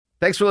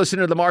Thanks for listening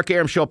to the Mark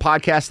Arum Show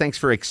podcast. Thanks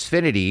for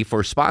Xfinity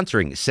for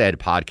sponsoring said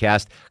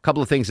podcast. A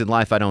couple of things in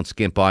life I don't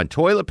skimp on.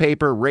 Toilet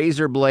paper,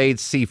 razor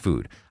blades,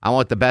 seafood. I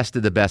want the best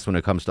of the best when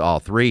it comes to all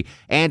three.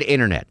 And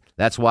internet.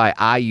 That's why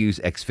I use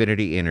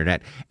Xfinity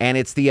Internet. And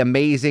it's the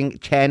amazing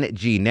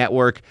 10G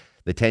network.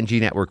 The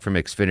 10G network from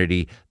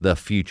Xfinity. The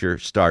future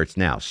starts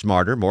now.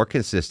 Smarter, more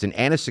consistent,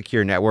 and a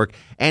secure network.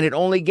 And it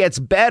only gets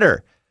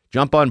better.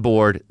 Jump on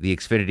board the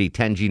Xfinity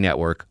 10G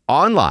network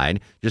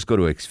online. Just go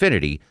to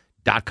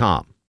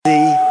Xfinity.com.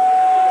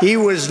 He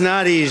was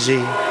not easy.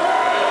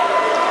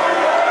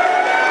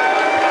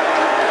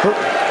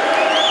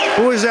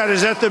 Who is that?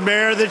 Is that the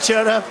mayor that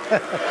showed up? Is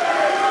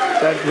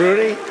that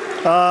Rudy?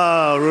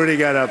 Oh, Rudy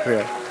got up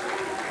here.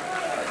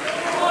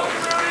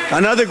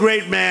 Another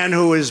great man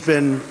who has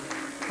been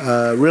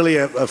really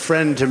a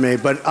friend to me,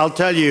 but I'll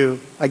tell you,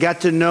 I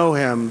got to know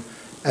him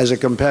as a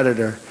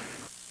competitor.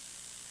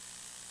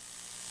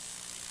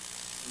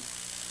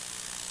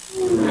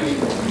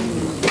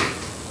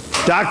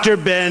 Dr.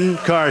 Ben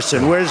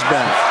Carson. Where's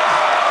Ben?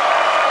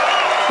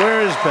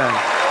 Where is Ben?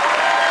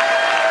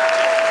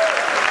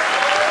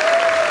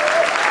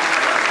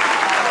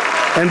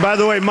 And by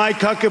the way, Mike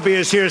Huckabee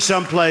is here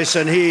someplace,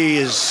 and he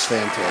is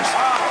fantastic.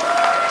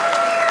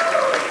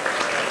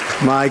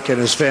 Mike and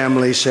his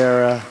family,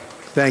 Sarah,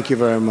 thank you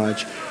very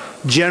much.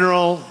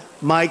 General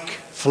Mike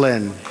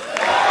Flynn.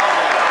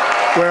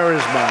 Where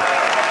is Mike?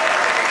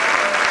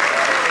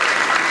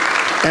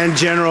 And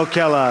General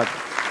Kellogg.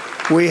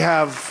 We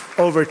have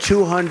over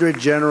 200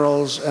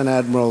 generals and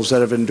admirals that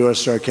have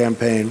endorsed our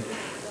campaign.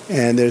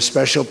 And they're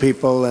special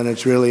people, and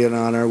it's really an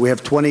honor. We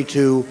have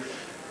 22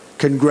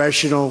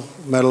 Congressional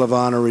Medal of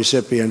Honor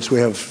recipients. We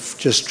have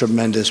just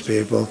tremendous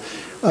people.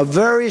 A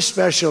very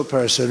special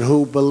person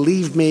who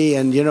believed me,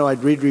 and, you know,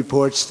 I'd read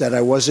reports that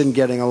I wasn't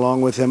getting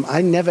along with him.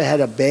 I never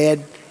had a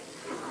bad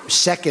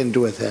second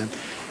with him.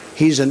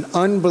 He's an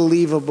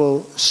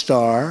unbelievable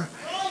star.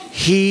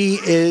 He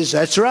is,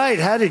 that's right,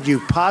 how did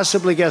you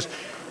possibly guess?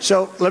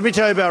 So let me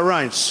tell you about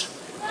Reince.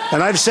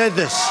 And I've said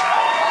this.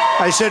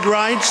 I said,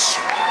 Reince,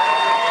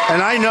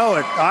 and I know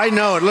it. I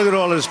know it. Look at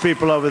all those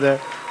people over there.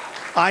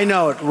 I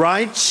know it.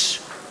 Reince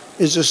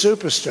is a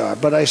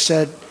superstar. But I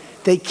said,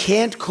 they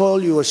can't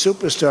call you a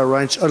superstar,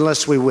 Reince,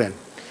 unless we win.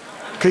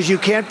 Because you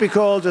can't be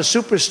called a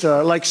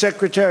superstar like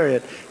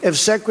Secretariat. If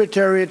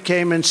Secretariat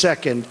came in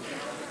second,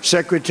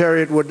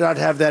 Secretariat would not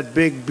have that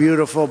big,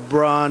 beautiful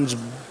bronze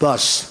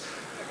bus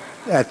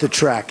at the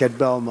track at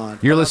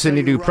Belmont. You're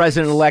listening to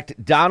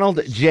President-elect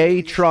Donald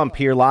J. Trump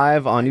here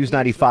live on News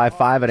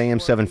 95.5 at AM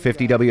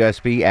 750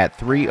 WSB at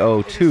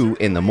 3:02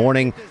 in the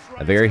morning.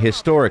 A very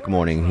historic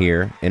morning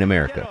here in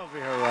America.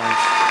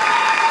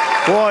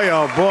 Boy,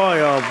 oh boy,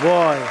 oh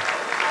boy.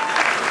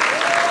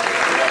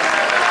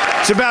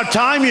 It's about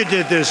time you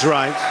did this,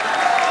 right?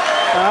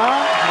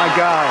 Huh? My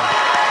guy.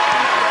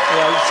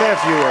 Well, say a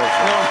few words.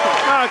 No,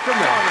 come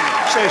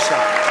on. Say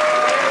something.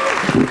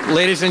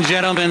 Ladies and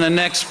gentlemen, the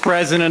next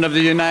president of the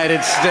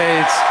United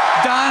States,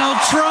 Donald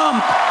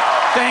Trump.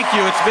 Thank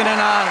you. It's been an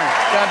honor.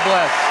 God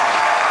bless.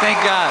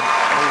 Thank God.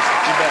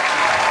 You bet.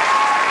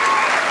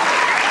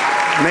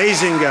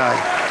 Amazing guy.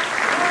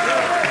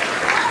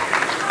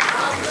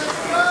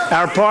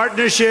 Our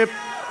partnership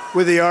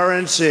with the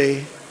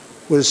RNC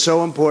was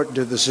so important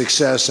to the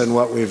success and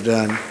what we've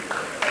done.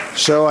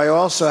 So I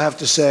also have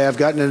to say I've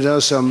gotten to know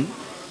some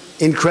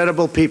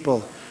incredible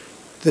people,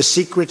 the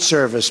Secret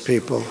Service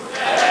people.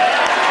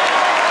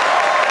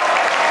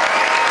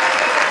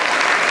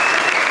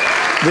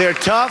 They're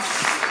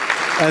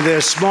tough, and they're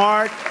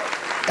smart,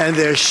 and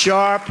they're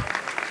sharp,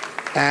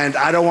 and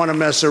I don't want to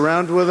mess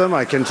around with them,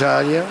 I can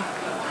tell you.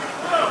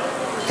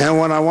 And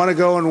when I want to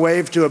go and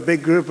wave to a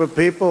big group of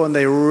people, and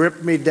they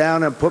rip me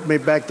down and put me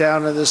back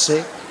down in the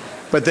seat,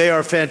 but they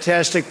are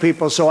fantastic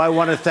people, so I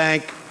want to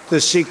thank the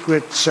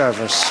Secret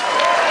Service.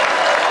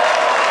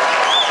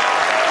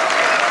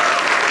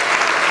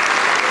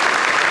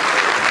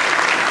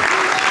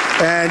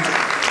 And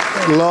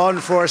law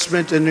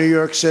enforcement in New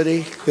York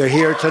City, they're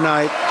here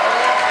tonight.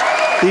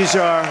 These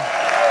are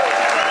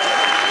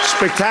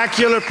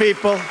spectacular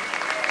people,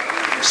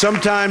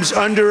 sometimes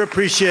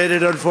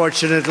underappreciated,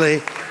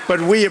 unfortunately,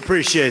 but we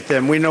appreciate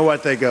them. We know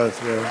what they go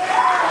through.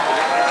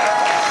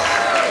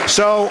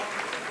 So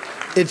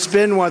it's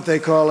been what they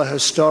call a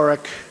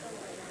historic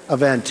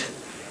event,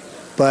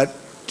 but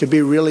to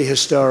be really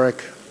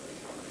historic,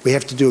 we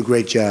have to do a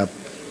great job.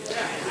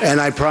 And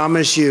I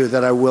promise you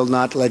that I will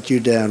not let you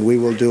down. We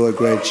will do a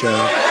great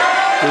job.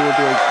 We will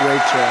do a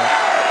great job.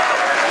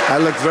 I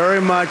look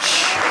very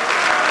much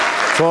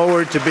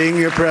forward to being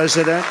your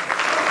president.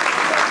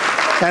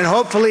 And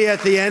hopefully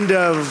at the end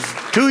of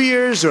 2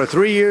 years or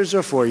 3 years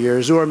or 4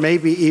 years or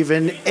maybe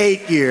even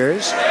 8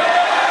 years,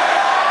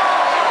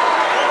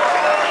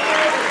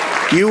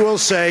 you will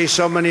say,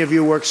 so many of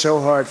you work so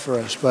hard for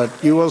us, but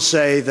you will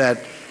say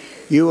that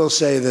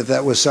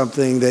that was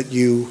something that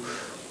you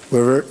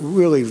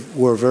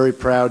were very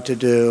proud to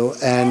do,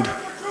 and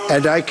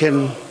I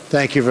can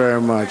thank you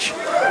very much.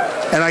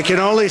 And I can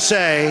only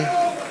say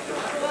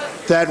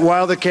that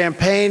while the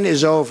campaign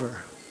is over,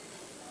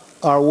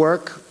 our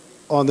work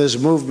on this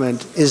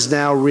movement is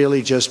now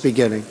really just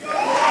beginning.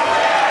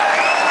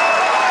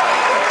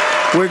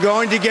 We're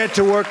going to get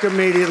to work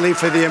immediately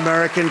for the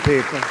American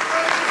people.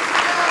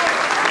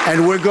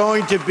 And we're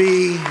going to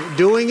be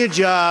doing a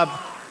job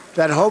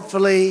that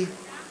hopefully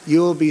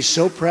you'll be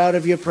so proud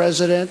of your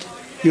president.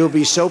 You'll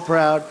be so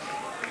proud.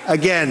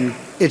 Again,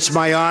 it's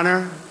my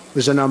honor. It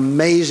was an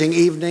amazing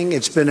evening.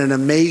 It's been an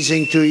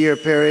amazing 2-year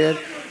period.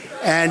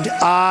 And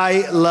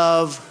I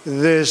love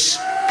this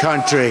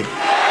country.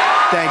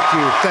 Thank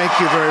you. Thank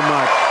you very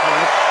much.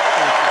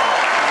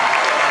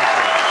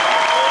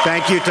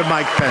 Thank you to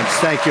Mike Pence.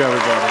 Thank you,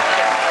 everybody.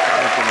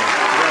 Thank you, Mike.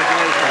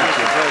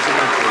 Congratulations.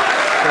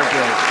 Thank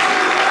you.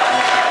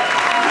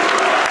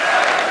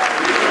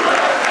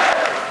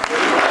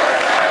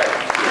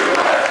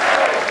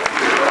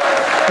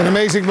 An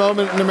amazing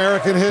moment in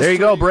American history. There you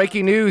go.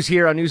 Breaking news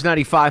here on News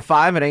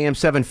 95.5 at AM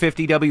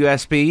 750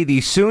 WSB.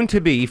 The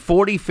soon-to-be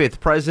 45th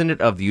President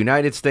of the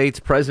United States,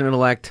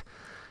 President-elect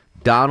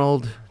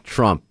Donald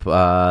Trump.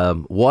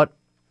 What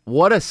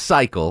a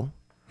cycle.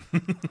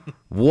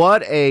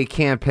 What a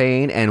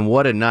campaign and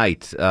what a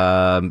night.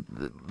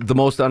 The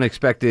most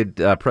unexpected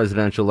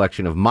presidential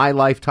election of my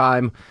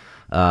lifetime.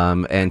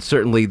 And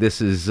certainly this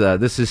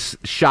is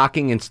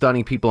shocking and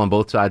stunning people on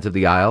both sides of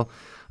the aisle.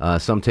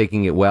 Some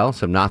taking it well,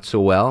 some not so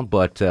well,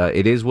 but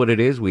it is what it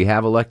is. We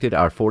have elected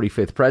our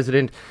 45th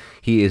president.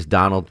 He is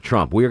Donald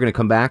Trump. We are going to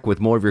come back with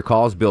more of your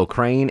calls. Bill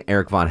Crane,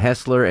 Eric Von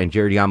Hessler, and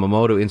Jared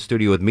Yamamoto in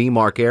studio with me,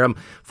 Mark Arum.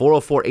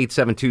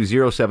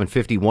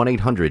 404-872-0750,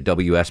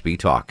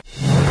 1-800-WSB-TALK.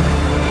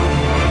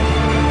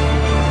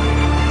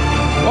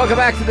 Welcome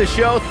back to the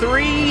show.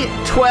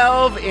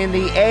 3:12 in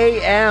the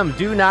a.m.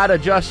 Do not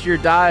adjust your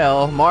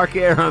dial. Mark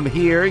Arum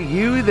here,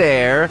 you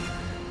there.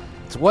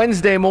 It's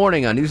Wednesday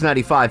morning on News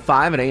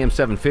 95.5 at AM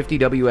 750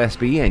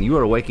 WSB, and you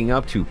are waking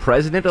up to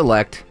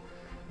President-elect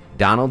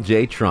Donald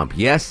J. Trump.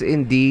 Yes,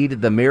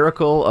 indeed, the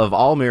miracle of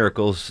all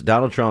miracles.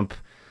 Donald Trump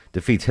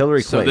defeats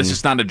Hillary Clinton. So this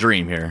is not a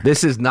dream here.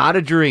 This is not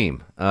a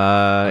dream.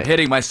 I'm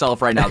hitting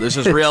myself right now. This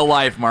is real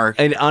life, Mark.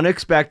 An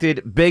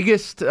unexpected,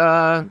 biggest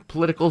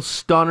political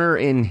stunner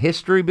in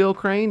history, Bill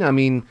Crane. I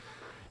mean,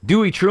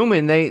 Dewey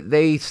Truman,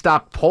 they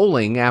stopped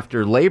polling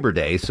after Labor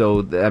Day,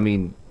 so, I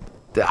mean...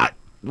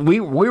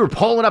 We were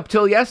polling up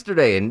till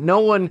yesterday, and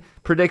no one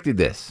predicted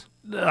this.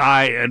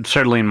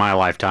 Certainly in my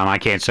lifetime, I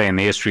can't say in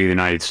the history of the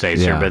United States,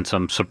 there have been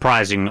some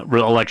surprising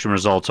election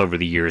results over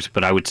the years,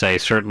 but I would say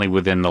certainly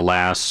within the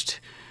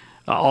last,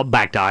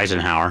 back to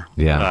Eisenhower.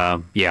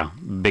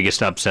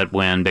 Biggest upset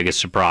win, biggest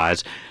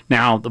surprise.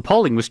 Now, the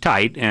polling was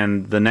tight,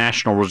 and the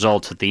national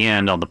results at the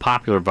end on the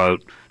popular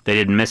vote, they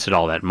didn't miss it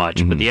all that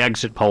much, but the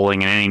exit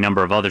polling and any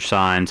number of other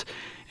signs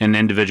and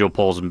individual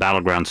polls in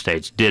battleground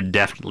states did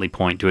definitely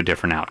point to a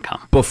different outcome.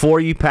 Before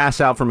you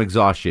pass out from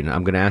exhaustion,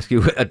 I'm going to ask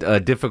you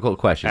a difficult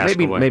question.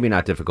 Maybe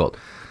not difficult.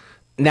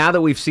 Now that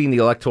we've seen the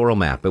electoral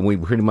map and we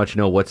pretty much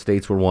know what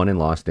states were won and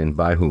lost and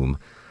by whom,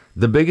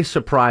 the biggest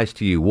surprise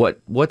to you,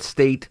 what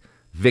state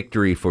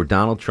victory for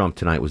Donald Trump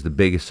tonight was the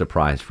biggest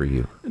surprise for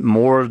you?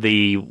 More of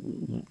the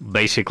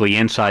basically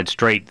inside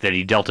straight that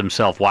he dealt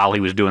himself while he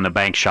was doing the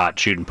bank shot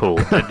shooting pool.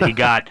 That he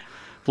got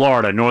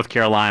Florida, North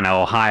Carolina,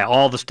 Ohio,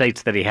 all the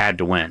states that he had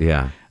to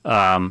win.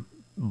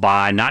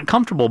 By not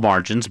comfortable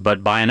margins,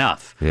 but by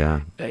enough.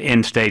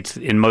 In states,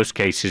 in most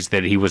cases,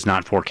 that he was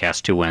not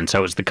forecast to win. So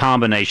it was the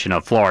combination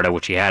of Florida,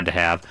 which he had to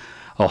have,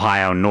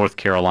 Ohio, North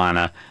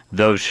Carolina,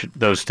 those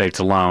states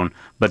alone.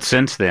 But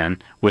since then,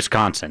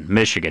 Wisconsin,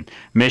 Michigan.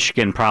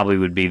 Michigan probably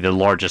would be the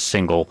largest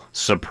single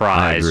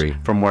surprise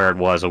from where it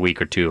was a week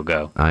or two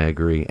ago. I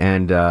agree.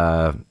 And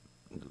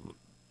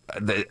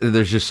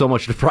there's just so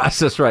much to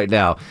process right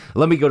now.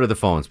 Let me go to the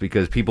phones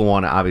because people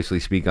want to obviously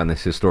speak on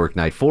this historic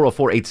night.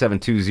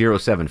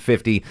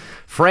 404-872-0750.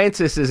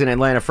 Francis is in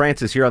Atlanta.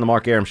 Francis, you're on the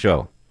Mark Arum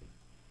Show.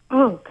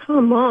 Oh,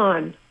 come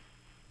on.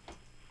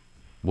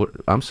 What?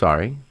 I'm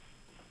sorry.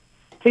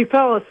 He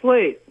fell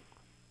asleep.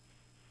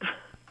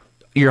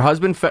 Your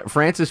husband,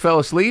 Francis, fell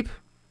asleep?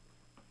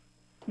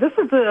 This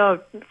is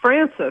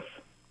Francis.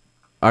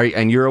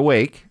 And you're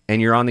awake,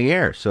 and you're on the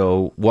air,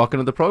 so welcome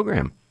to the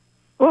program.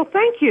 Well,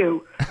 thank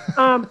you.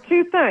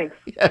 2 things.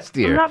 Yes,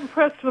 dear. I'm not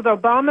impressed with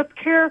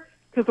Obamacare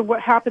because of what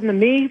happened to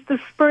me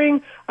this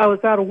spring. I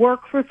was out of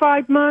work for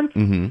 5 months.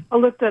 I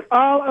looked at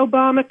all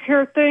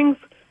Obamacare things,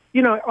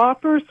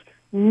 offers.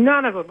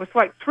 None of them. It's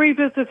like 3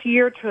 visits a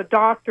year to a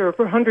doctor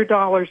for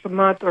 $100 a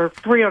month or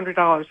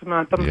 $300 a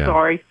month. I'm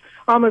sorry.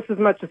 Almost as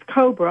much as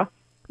Cobra.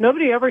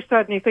 Nobody ever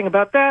said anything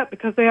about that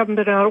because they haven't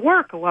been out of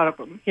work, a lot of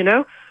them,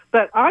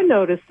 But I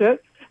noticed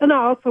it. And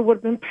I also would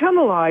have been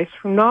penalized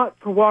for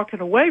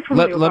walking away from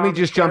Let me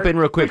just jump in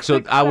real quick.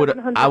 So I would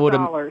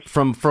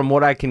from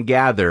what I can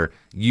gather,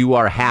 you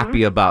are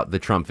happy about the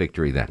Trump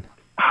victory then.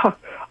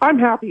 I'm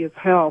happy as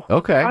hell.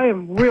 Okay. I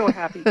am real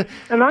happy.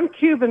 And I'm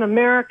Cuban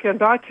American,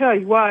 but I tell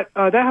you what,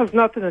 that has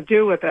nothing to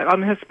do with it.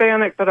 I'm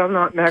Hispanic, but I'm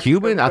not Mexican.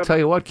 Cuban? I'll tell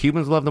you what,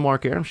 Cubans love the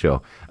Mark Arum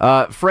Show.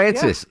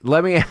 Francis,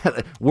 let me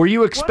were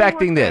you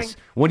expecting this?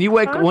 When you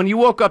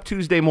woke up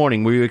Tuesday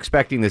morning, were you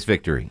expecting this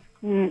victory?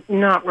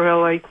 Not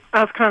really.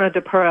 I was kind of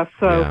depressed.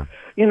 So,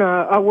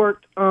 I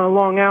worked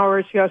long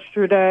hours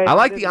yesterday. I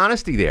like the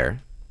honesty there.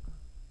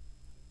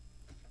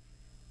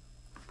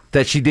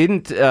 That she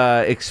didn't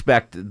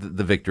expect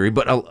the victory,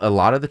 but a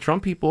lot of the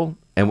Trump people,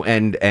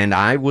 and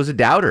I was a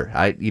doubter.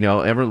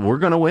 We're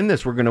going to win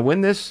this. We're going to win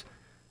this,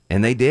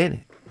 and they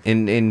did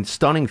in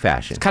stunning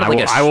fashion. It's kind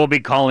of I will be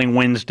calling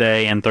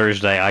Wednesday and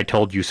Thursday I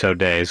told you so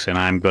days, and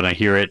I'm going to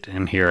hear it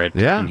and hear it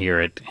and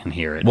hear it and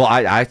hear it. Well,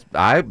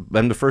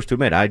 I'm the first to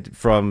admit,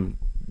 from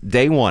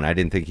day one, I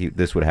didn't think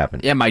this would happen.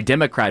 Yeah, my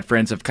Democrat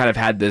friends have kind of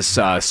had this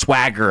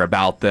swagger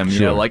about them,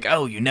 like,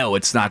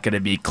 it's not going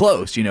to be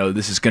close.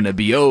 This is going to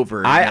be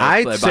over.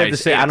 I said to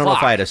say, I don't know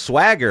if I had a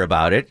swagger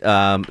about it,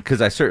 because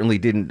I certainly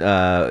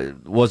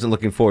wasn't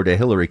looking forward to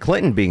Hillary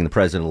Clinton being the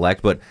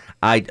president-elect, but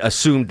I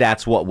assumed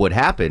that's what would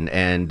happen,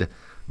 and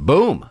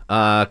boom.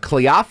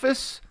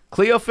 Cleophas,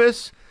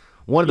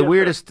 one of the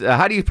weirdest,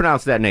 how do you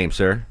pronounce that name,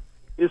 sir?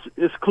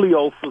 It's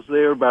Cleophas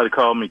there. Everybody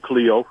call me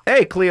Cleo.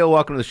 Hey, Cleo,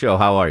 welcome to the show.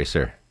 How are you,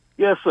 sir?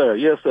 Yes, sir.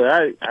 Yes,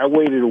 sir. I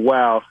waited a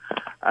while.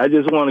 I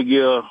just want to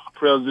give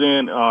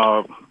President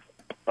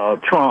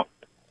Trump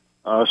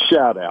a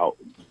shout-out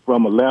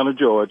from Atlanta,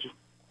 Georgia.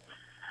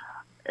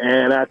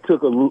 And I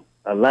took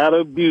a lot of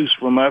abuse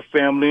from my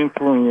family and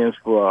friends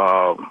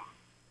for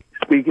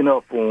speaking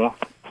up for him.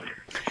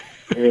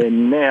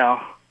 And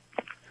now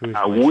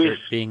I wish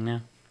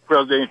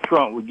President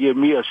Trump would give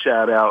me a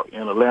shout-out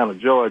in Atlanta,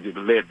 Georgia to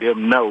let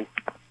them know.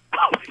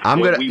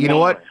 I'm gonna, you know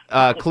what,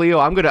 Cleo,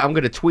 I'm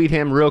gonna tweet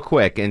him real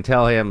quick and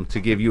tell him to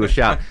give you a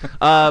shout.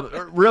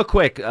 Real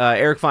quick,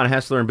 Eric Von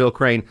Haessler and Bill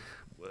Crane,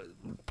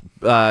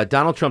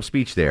 Donald Trump's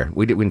speech there.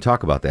 We didn't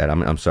talk about that.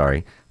 I'm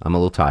sorry. I'm a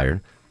little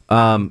tired.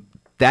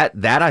 That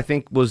I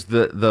think was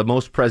the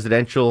most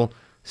presidential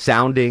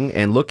sounding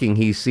and looking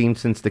he's seen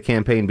since the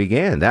campaign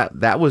began.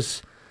 That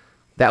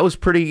was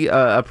pretty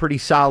a pretty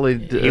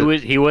solid.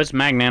 He was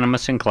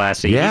magnanimous and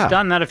classy. Yeah. He's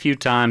done that a few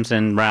times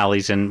in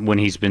rallies and when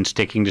he's been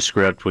sticking to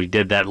script. We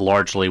did that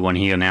largely when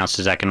he announced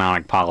his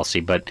economic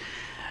policy, but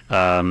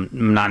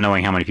not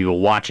knowing how many people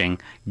watching,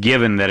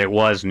 given that it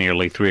was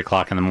nearly 3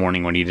 o'clock in the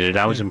morning when he did it,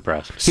 I was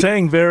impressed.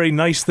 Saying very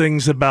nice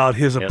things about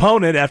his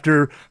opponent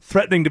after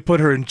threatening to put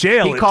her in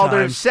jail. He called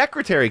her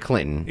Secretary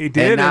Clinton. He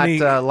did, and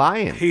not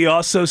lying. He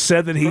also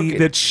said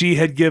that she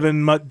had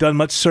done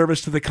much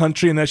service to the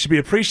country and that should be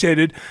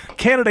appreciated.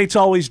 Candidates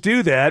always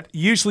do that.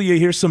 Usually you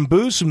hear some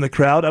boos from the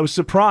crowd. I was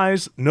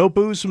surprised. No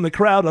boos from the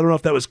crowd. I don't know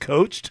if that was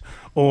coached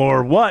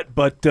or what,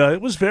 but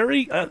it was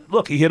very,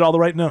 look, he hit all the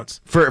right notes.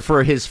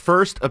 For his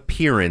first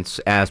appearance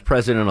as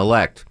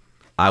president-elect,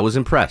 I was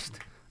impressed.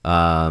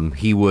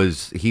 He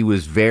was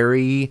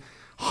very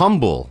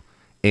humble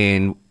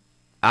in,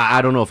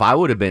 I don't know if I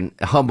would have been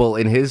humble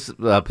in his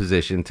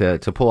position to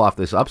pull off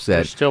this upset.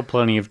 There's still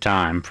plenty of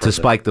time to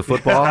spike the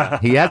football.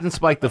 He hasn't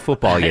spiked the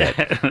football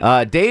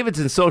yet. David's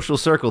in Social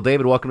Circle.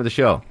 David, welcome to the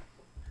show.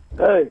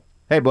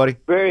 Hey, buddy.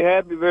 Very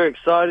happy, very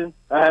excited.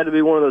 I had to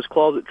be one of those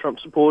closet Trump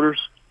supporters.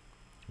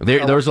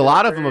 There's a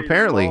lot of them,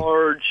 apparently.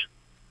 Large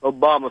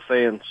Obama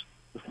fans,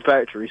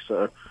 factory,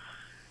 so.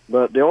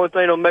 But the only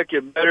thing that'll make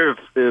it better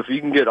if you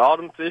can get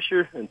Autumn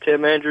Fisher and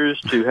Tim Andrews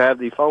to have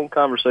the phone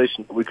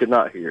conversation that we could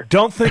not hear.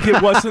 Don't think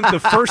it wasn't the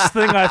first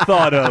thing I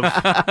thought of.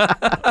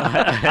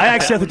 I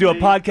actually have to do a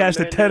podcast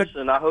at 10 o'clock.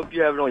 And I hope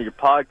you have it on your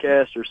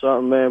podcast or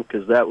something, man,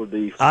 because that would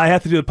be I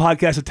have to do a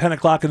podcast at 10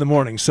 o'clock in the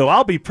morning, so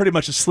I'll be pretty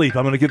much asleep.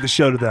 I'm going to give the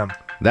show to them.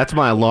 That's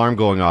my alarm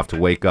going off to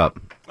wake up.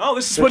 Oh,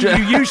 this is when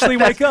you usually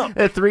wake up.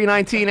 At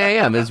 3:19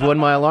 a.m. is when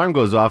my alarm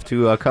goes off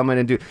to come in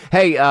and do.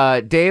 Hey,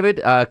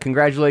 David,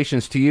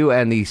 congratulations to you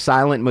and the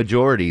silent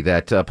majority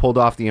that pulled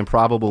off the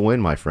improbable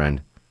win, my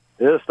friend.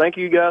 Yes, thank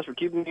you guys for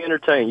keeping me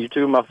entertained. You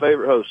two are my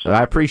favorite hosts.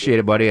 I appreciate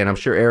it, buddy, and I'm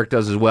sure Eric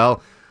does as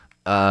well.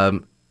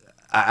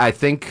 I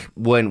think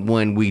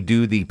when we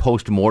do the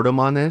post-mortem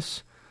on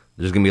this,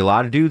 there's going to be a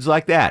lot of dudes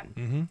like that.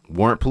 Mm-hmm.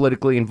 Weren't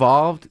politically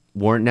involved,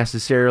 weren't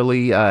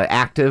necessarily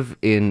active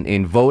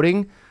in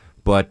voting,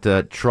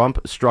 but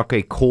Trump struck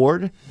a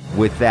chord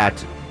with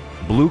that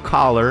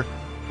blue-collar,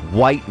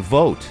 white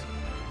vote.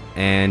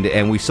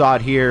 And we saw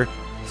it here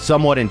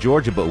somewhat in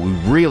Georgia, but we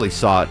really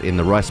saw it in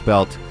the Rust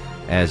Belt,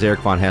 as Eric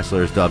Von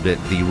Haessler has dubbed it,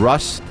 the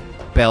Rust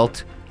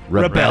Belt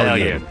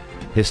Rebellion.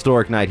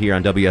 Historic night here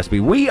on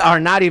WSB. We are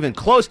not even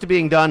close to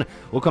being done.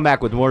 We'll come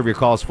back with more of your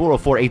calls,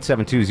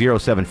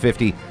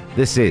 404-872-0750.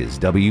 This is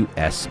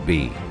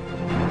WSB.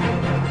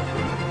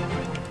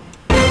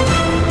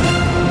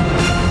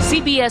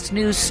 CBS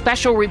News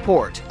Special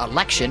Report,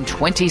 Election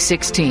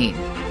 2016.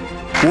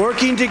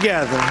 Working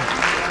together,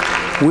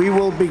 we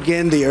will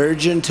begin the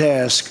urgent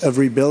task of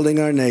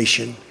rebuilding our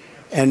nation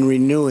and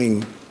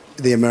renewing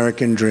the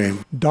American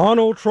dream.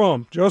 Donald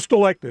Trump, just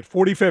elected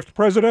 45th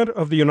President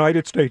of the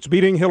United States,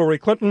 beating Hillary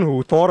Clinton,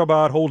 who thought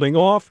about holding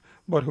off,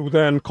 but who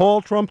then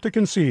called Trump to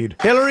concede.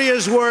 Hillary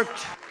has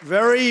worked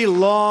very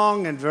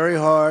long and very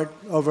hard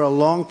over a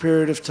long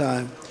period of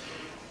time,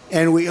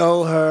 and we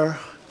owe her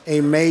a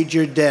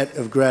major debt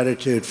of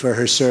gratitude for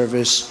her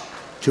service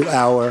to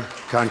our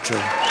country.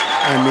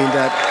 I mean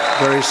that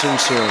very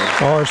sincerely.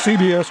 Our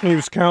CBS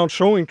News count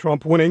showing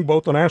Trump winning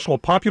both the national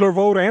popular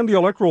vote and the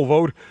electoral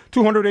vote,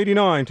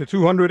 289 to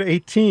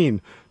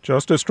 218.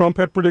 Just as Trump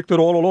had predicted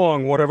all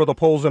along, whatever the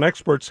polls and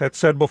experts had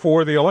said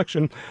before the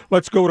election.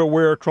 Let's go to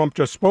where Trump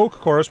just spoke.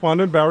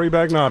 Correspondent Barry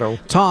Bagnotto.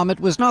 Tom, it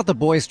was not the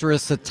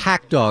boisterous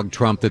attack dog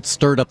Trump that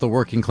stirred up the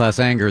working class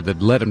anger that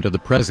led him to the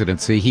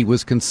presidency. He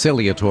was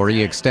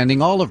conciliatory,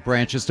 extending olive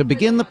branches to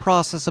begin the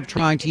process of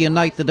trying to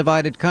unite the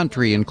divided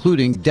country,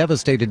 including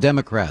devastated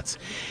Democrats.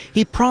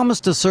 He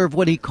promised to serve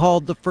what he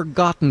called the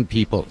forgotten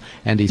people,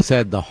 and he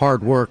said the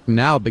hard work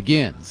now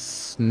begins.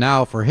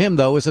 Now for him,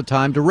 though, is a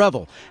time to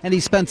revel, and he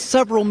spent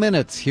several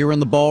minutes here in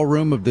the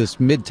ballroom of this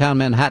Midtown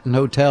Manhattan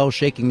hotel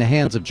shaking the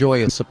hands of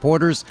joyous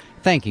supporters,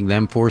 thanking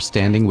them for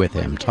standing with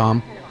him.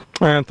 Tom?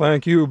 And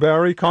thank you,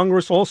 Barry.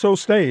 Congress also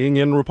staying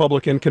in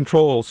Republican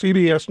control.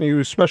 CBS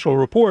News Special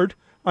Report.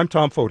 I'm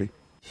Tom Foti.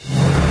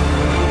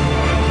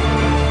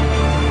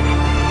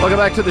 Welcome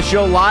back to the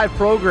show. Live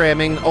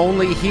programming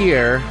only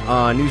here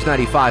on News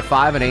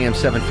 95.5 and AM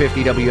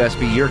 750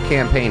 WSB, your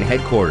campaign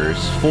headquarters.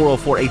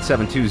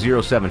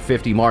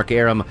 404-872-0750. Mark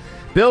Arum,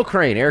 Bill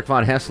Crane, Eric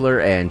Von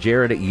Hessler, and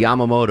Jared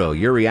Yamamoto.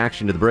 Your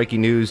reaction to the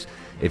breaking news.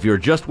 If you're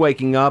just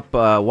waking up,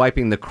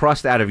 wiping the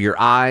crust out of your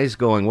eyes,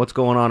 going, what's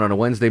going on a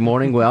Wednesday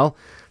morning? Well,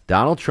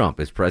 Donald Trump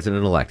is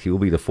president-elect. He will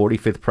be the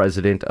 45th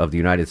president of the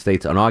United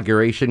States.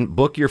 Inauguration.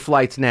 Book your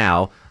flights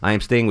now. I am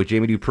staying with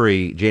Jamie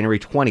Dupree January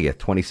 20th,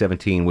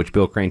 2017, which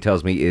Bill Crane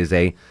tells me is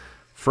a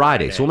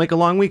Friday. So we'll make a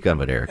long week of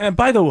it, Eric. And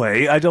by the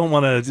way, I don't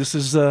want to, this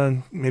is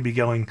maybe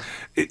going,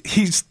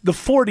 he's the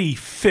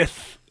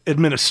 45th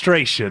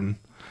administration,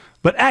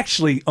 but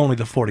actually only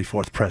the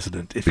 44th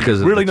president. If because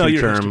you really of the know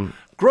your two-term... history.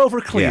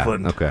 Grover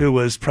Cleveland, Yeah, okay. who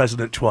was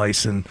president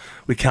twice, and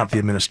we count the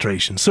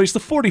administration. So he's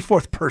the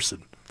 44th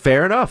person.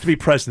 Fair enough. To be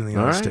president of the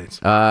United All right.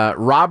 States.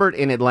 Robert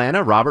in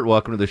Atlanta. Robert,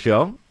 welcome to the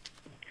show.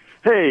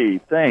 Hey,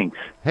 thanks.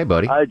 Hey,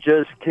 buddy. I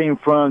just came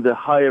from the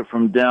Hyatt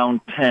from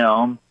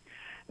downtown,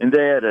 and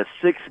they had a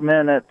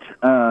 6-minute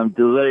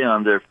delay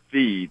on their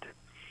feed.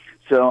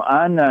 So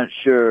I'm not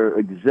sure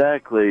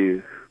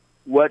exactly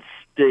what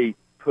state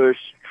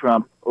pushed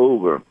Trump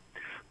over.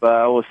 But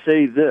I will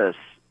say this,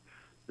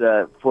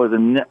 that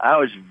I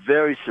was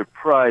very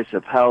surprised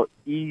of how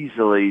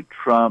easily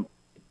Trump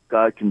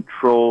got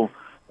control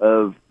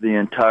of the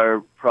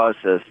entire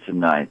process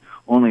tonight.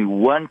 Only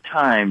one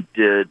time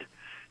did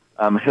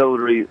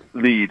Hillary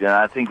lead, and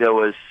I think that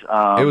was...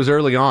 it was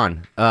early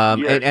on.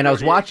 Yes, and I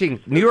was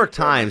watching, New York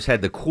Times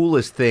had the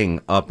coolest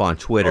thing up on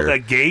Twitter. Oh,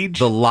 that gauge?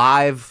 The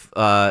live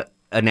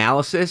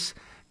analysis,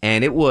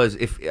 and it was,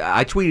 if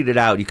I tweeted it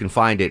out, you can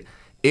find it,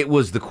 it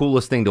was the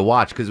coolest thing to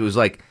watch, because it was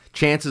like,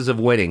 chances of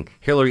winning,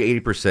 Hillary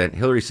 80%,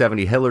 Hillary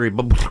 70%, Hillary...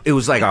 It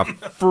was like a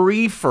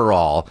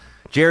free-for-all.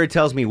 Jared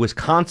tells me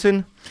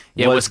Wisconsin...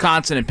 Yeah,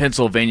 Wisconsin and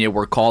Pennsylvania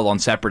were called on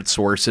separate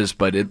sources,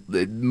 but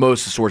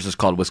most of the sources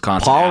called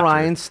Wisconsin. Paul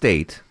Ryan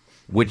State,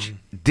 which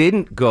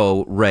didn't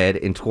go red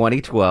in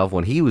 2012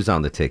 when he was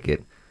on the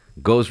ticket,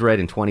 goes red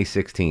in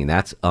 2016.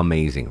 That's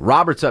amazing.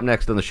 Robert's up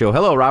next on the show.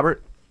 Hello,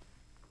 Robert.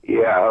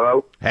 Yeah,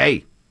 hello?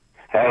 Hey.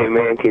 Hey,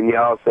 man, can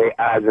y'all say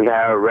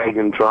Eisenhower,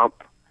 Reagan, Trump?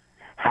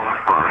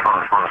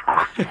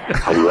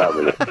 I'm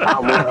loving it.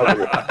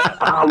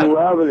 I'm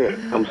loving it.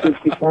 I'm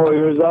 64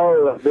 years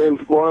old. I've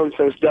been for him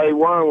since day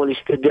one when he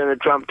stood there in the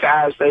Trump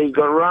tires said he's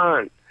going to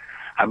run.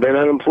 I've been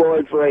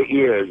unemployed for 8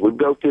 years. We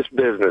built this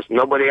business.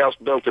 Nobody else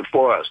built it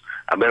for us.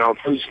 I've been on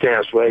food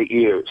stamps for 8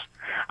 years.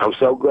 I'm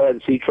so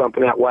glad to see Trump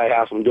in that White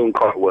House. I'm doing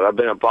cartwheel. I've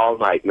been up all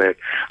night, man.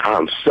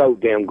 I'm so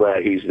damn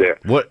glad he's there.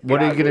 What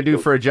are you going to do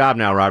for a job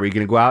now, Robert? Are you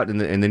going to go out in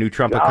the new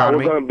Trump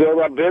economy? We're going to build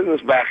our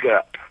business back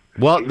up.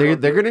 Well, they're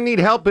going to need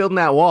help building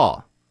that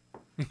wall.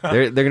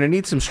 They're going to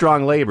need some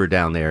strong labor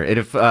down there. And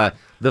if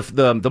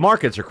the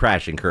markets are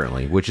crashing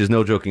currently, which is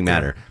no joking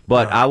matter.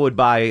 But I would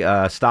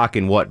buy stock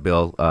in what,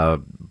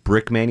 Bill?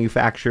 Brick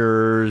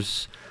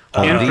manufacturers,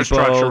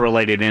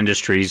 infrastructure-related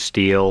industries,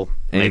 steel.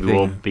 Maybe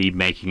we'll be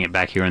making it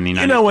back here in the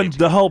United States. When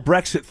the whole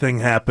Brexit thing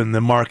happened,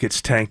 the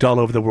markets tanked all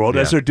over the world,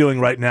 as they're doing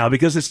right now,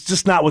 because it's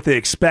just not what they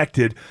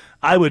expected.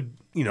 I would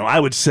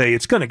say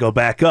it's going to go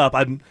back up.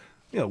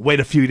 Wait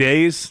a few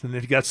days, and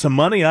if you got some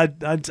money,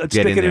 I'd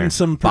stick it in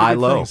some buy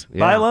low. Things. Yeah.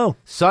 Buy low.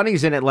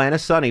 Sonny's in Atlanta.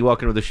 Sonny,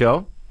 welcome to the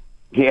show.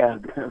 Yeah.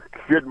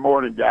 Good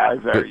morning, guys.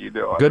 How are you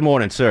doing? Good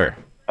morning, sir.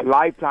 A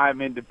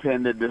lifetime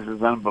independent. This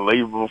is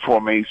unbelievable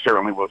for me.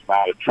 Certainly was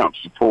not a Trump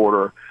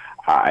supporter.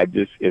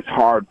 It's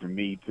hard for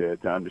me to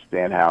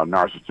understand how a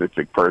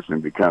narcissistic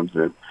person becomes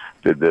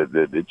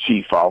the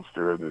chief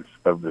officer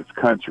of this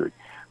country.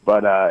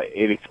 But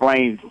it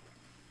explains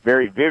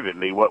very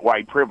vividly what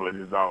white privilege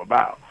is all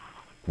about.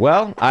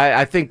 Well,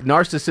 I think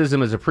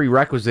narcissism is a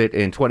prerequisite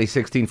in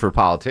 2016 for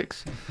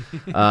politics.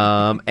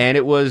 And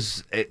it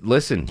was,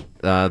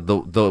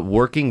 the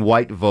working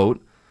white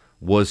vote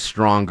was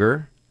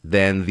stronger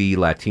than the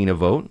Latino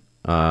vote.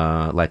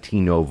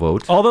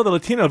 Although the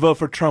Latino vote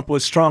for Trump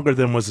was stronger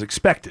than was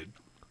expected.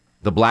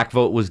 The black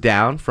vote was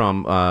down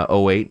from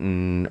 2008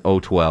 and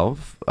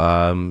 2012.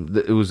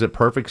 It was a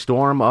perfect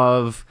storm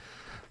of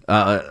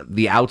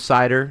the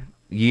outsider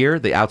year,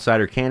 the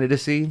outsider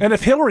candidacy. And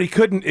if Hillary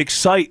couldn't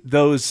excite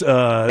those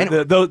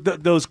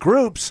those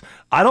groups,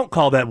 I don't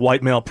call that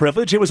white male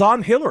privilege. It was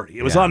on Hillary.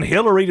 It was on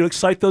Hillary to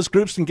excite those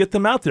groups and get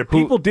them out there.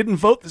 People didn't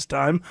vote this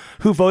time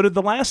who voted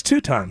the last 2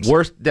 times.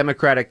 Worst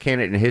Democratic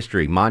candidate in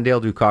history,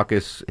 Mondale,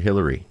 Dukakis,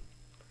 Hillary.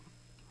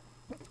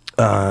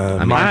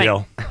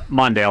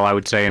 Mondale, I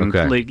would say, and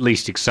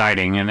least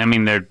exciting. And I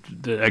mean,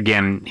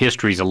 again,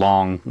 history's a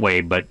long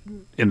way, but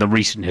in the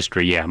recent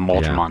history,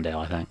 Walter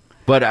Mondale, I think.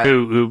 But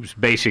whose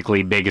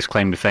basically biggest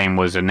claim to fame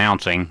was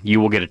announcing, "You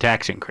will get a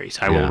tax increase.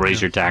 I will raise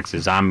your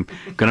taxes. I'm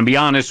going to be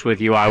honest with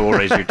you. I will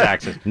raise your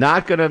taxes."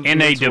 Not going to in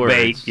a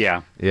debate. Words.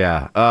 Yeah.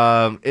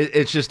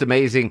 It's just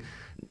amazing.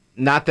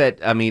 Not that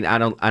I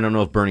don't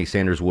know if Bernie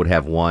Sanders would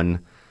have won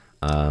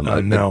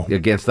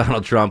against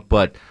Donald Trump,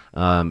 but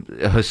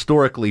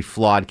historically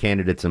flawed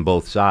candidates on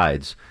both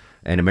sides.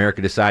 And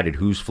America decided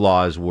whose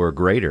flaws were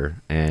greater.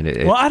 And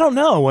well, I don't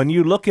know. When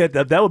you look at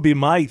that would be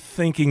my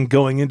thinking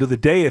going into the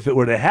day if it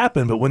were to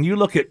happen. But when you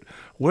look at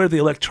where the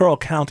electoral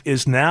count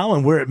is now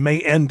and where it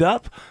may end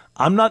up,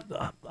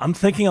 I'm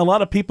thinking a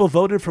lot of people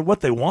voted for what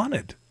they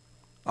wanted.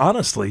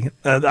 Honestly,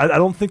 I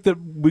don't think that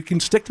we can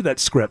stick to that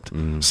script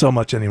so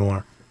much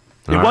anymore.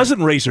 It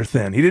wasn't razor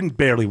thin. He didn't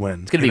barely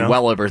win. It's going to be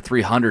well over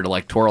 300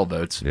 electoral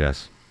votes.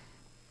 Yes.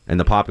 And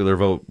the popular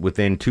vote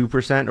within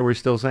 2%, are we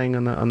still saying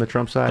on the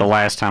Trump side? The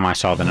last time I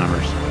saw the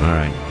numbers. All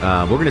right.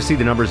 We're going to see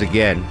the numbers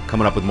again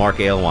coming up with Mark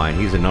Aylwine.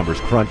 He's a numbers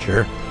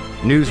cruncher.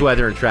 News,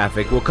 weather, and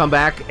traffic. We'll come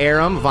back.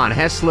 Aram, Von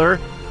Hessler,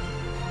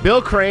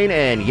 Bill Crane,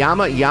 and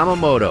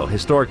Yamamoto.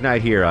 Historic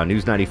night here on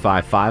News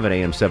 95.5 at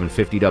AM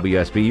 750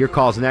 WSB. Your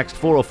call's next,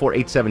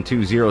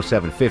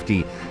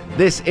 404-872-0750.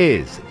 This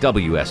is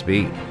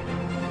WSB.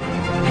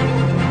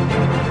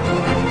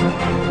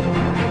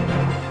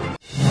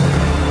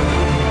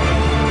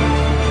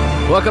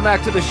 Welcome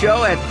back to the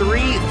show at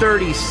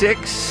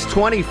 3:36,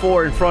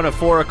 24 in front of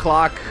 4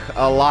 o'clock.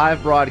 A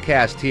live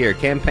broadcast here.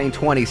 Campaign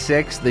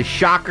 26, the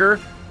shocker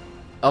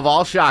of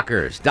all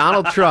shockers.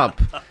 Donald Trump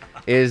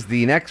is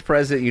the next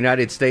president of the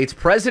United States.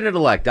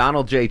 President-elect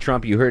Donald J.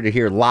 Trump. You heard it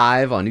here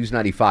live on News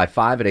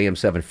 95.5 at AM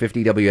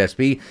 750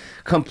 WSB.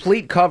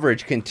 Complete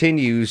coverage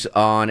continues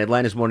on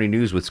Atlanta's Morning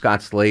News with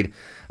Scott Slade.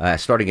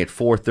 Starting at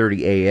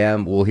 4:30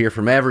 a.m. We'll hear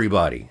from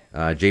everybody.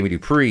 Jamie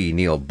Dupree,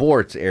 Neil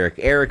Bortz, Eric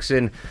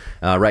Erickson.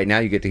 Right now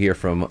you get to hear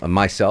from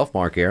myself,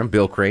 Mark Aram,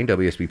 Bill Crane,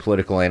 WSB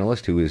political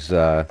analyst, who is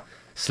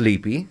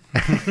sleepy,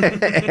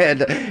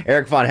 and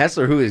Eric Von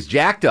Hessler, who is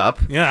jacked up.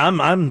 Yeah,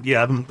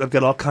 I've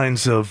got all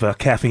kinds of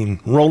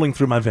caffeine rolling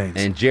through my veins.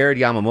 And Jared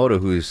Yamamoto,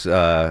 who's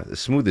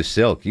smooth as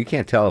silk. I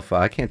can't tell if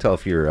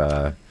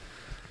you're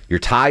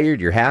tired,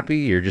 you're happy,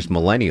 you're just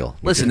millennial.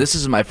 Listen, this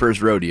is my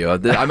first rodeo.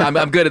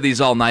 I'm good at these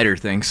all-nighter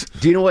things.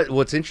 Do you know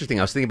what's interesting?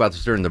 I was thinking about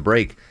this during the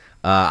break.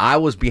 I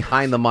was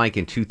behind the mic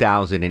in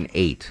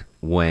 2008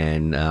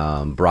 when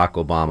Barack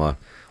Obama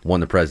won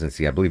the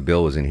presidency. I believe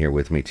Bill was in here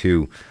with me,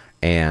 too.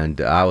 And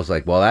I was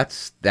like, well,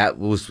 that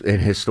was an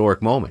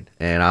historic moment.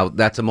 And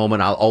that's a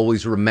moment I'll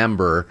always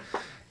remember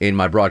in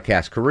my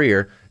broadcast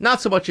career.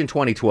 Not so much in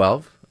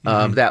 2012.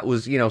 That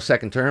was,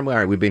 second term. All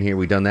right, we've been here,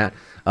 we've done that.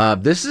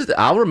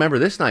 I'll remember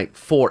this night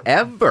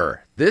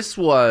forever. This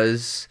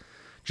was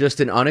just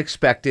an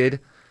unexpected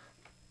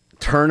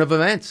turn of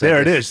events.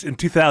 There it is. In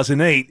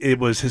 2008, it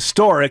was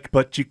historic,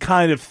 but you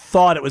kind of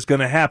thought it was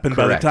going to happen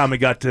by the time we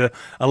got to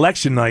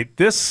election night.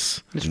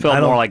 This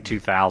felt more like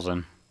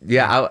 2000.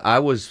 Yeah, I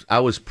was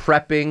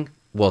prepping.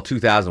 Well,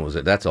 2000 was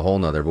it? That's a whole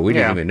nother, but we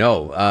didn't even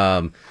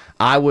know.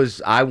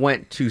 I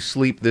went to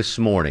sleep this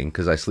morning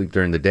because I sleep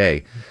during the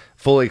day,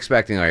 fully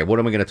expecting, all right, what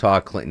am I going to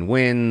talk? Clinton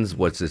wins.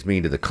 What's this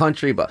mean to the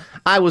country? But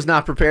I was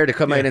not prepared to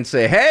come in and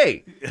say,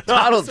 hey,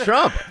 Donald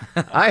Trump.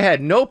 I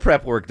had no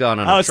prep work done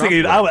on I was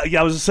thinking,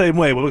 I was the same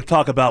way. We'll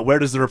talk about where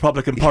does the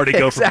Republican Party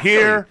go from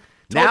here.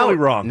 Totally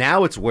wrong.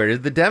 Now it's where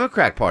did the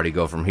Democrat Party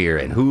go from here,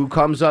 and who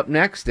comes up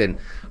next, and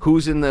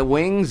who's in the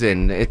wings,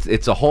 and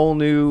it's a whole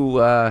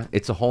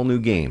new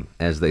game,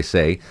 as they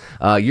say.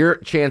 Your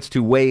chance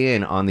to weigh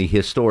in on the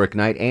historic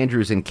night.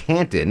 Andrew's in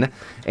Canton.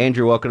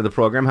 Andrew, welcome to the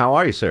program. How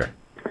are you, sir?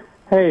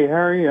 Hey, how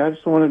are you? I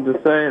just wanted to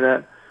say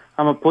that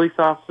I'm a police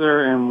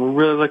officer, and we're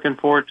really looking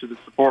forward to the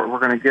support we're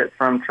going to get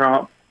from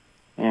Trump.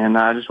 And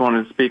I just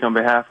wanted to speak on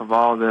behalf of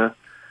all the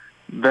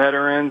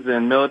veterans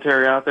and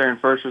military out there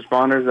and first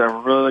responders that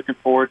we're really looking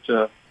forward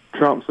to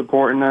Trump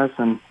supporting us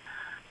and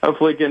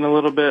hopefully getting a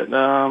little bit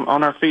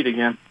on our feet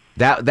again.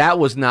 That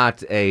was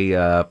not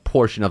a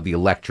portion of the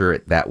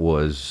electorate that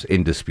was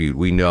in dispute.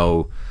 We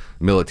know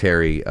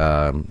military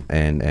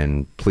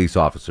and police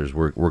officers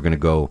were going to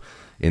go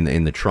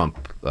in the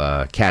Trump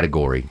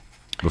category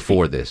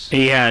before this.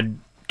 He had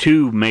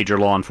two major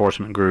law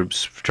enforcement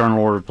groups, Fraternal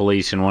Order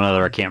Police and one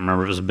other, I can't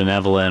remember if it was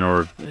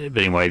Benevolent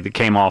but anyway, that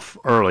came off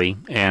early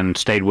and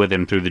stayed with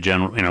him through the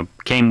general,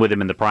 came with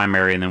him in the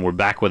primary and then were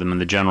back with him in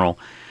the general.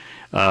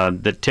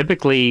 That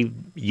typically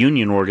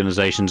union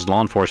organizations,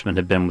 law enforcement,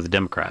 have been with the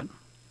Democrat.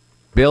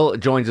 Bill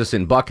joins us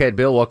in Buckhead.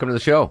 Bill, welcome to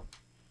the show.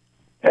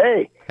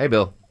 Hey. Hey,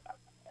 Bill.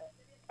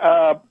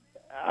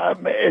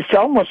 It's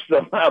almost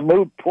a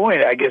moot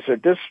point, I guess,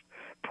 at this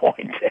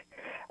point.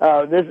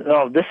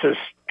 This is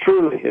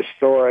truly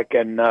historic,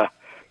 and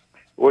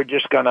we're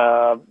just going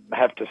to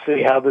have to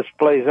see how this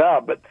plays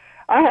out. But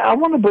I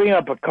want to bring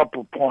up a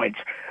couple of points,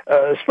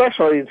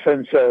 especially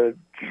since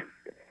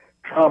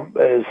Trump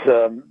is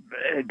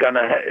going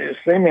to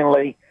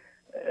seemingly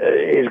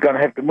is going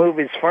to have to move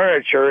his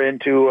furniture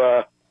into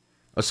a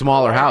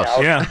smaller house.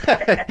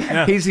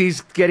 Yeah.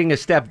 He's getting a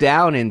step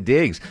down in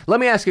digs. Let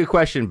me ask you a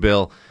question,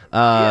 Bill.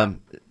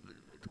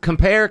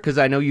 Compare, because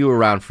I know you were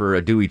around for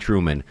Dewey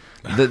Truman,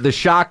 the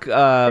shock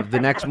the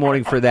next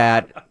morning for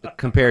that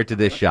compared to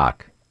this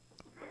shock.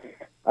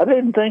 I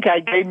didn't think I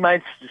gave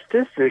my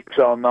statistics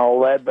on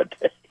all that, but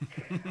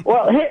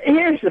well,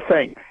 here's the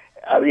thing.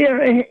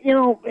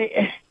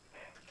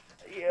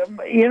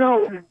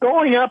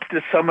 Going up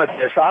to some of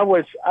this, I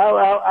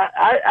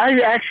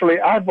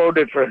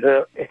voted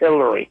for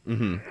Hillary.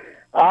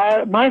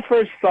 Mm-hmm. My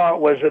first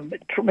thought was,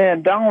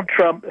 man, Donald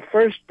Trump, the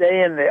first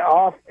day in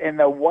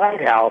the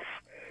White House,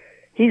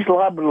 he's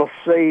liable to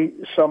say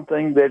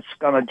something that's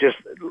going to just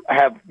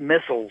have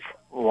missiles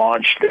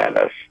launched at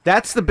us.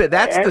 That's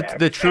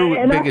the true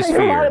and biggest I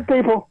think fear. A lot of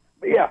people,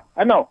 yeah,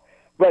 I know,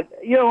 but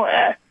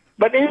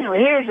but anyway,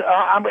 here's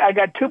I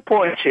got 2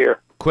 points here.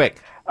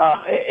 Quick.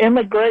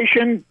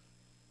 Immigration.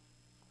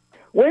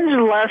 When's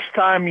the last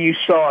time you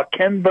saw a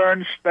Ken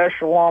Burns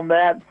special on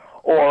that,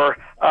 or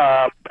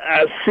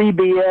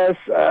CBS?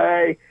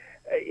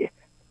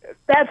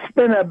 That's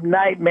been a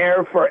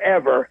nightmare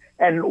forever.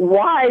 And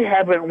why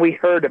haven't we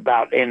heard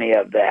about any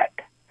of that?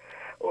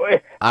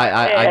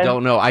 I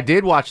don't know. I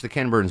did watch the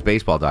Ken Burns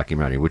baseball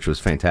documentary, which was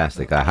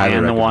fantastic. I highly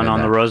and the one recommend on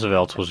that. the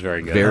Roosevelts was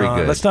very good. Very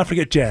good. Let's not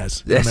forget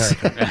jazz. Yes.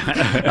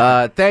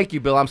 Thank you,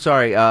 Bill. I'm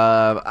sorry.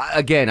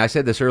 Again, I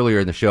said this earlier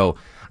in the show.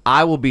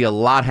 I will be a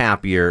lot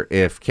happier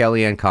if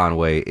Kellyanne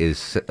Conway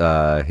is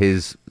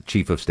his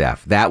chief of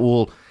staff. That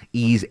will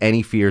ease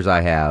any fears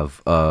I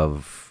have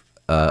of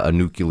a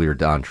nuclear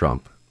Donald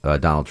Trump,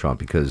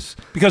 because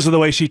of the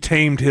way she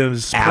tamed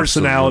his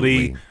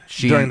personality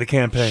during the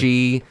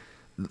campaign.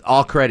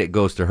 All credit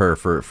goes to her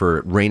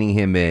for reining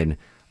him in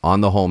on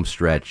the home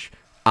stretch.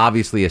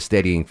 Obviously a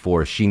steadying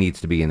force. She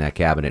needs to be in that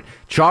cabinet.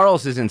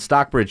 Charles is in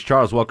Stockbridge.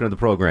 Charles, welcome to the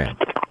program.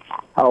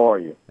 How are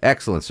you?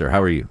 Excellent, sir.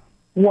 How are you?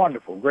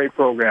 Wonderful. Great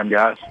program,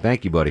 guys.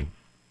 Thank you, buddy.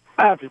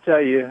 I have to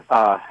tell you,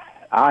 I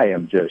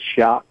am just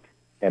shocked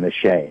and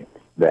ashamed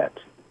that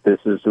this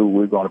is who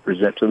we're going to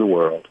present to the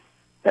world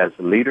as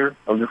the leader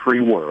of the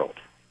free world.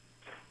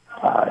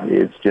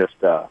 It's just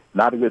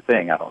not a good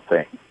thing, I don't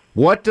think.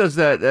 What does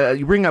that?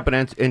 You bring up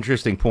an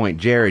interesting point,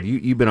 Jared.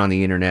 You've been on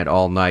the internet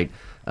all night.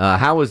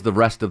 How is the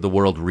rest of the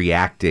world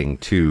reacting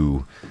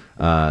to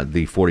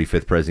the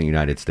 45th president of the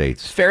United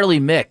States? Fairly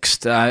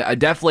mixed.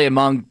 Definitely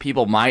among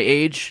people my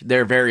age,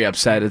 they're very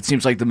upset. It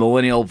seems like the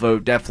millennial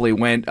vote definitely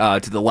went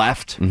to the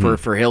left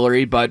for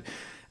Hillary, but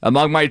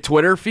among my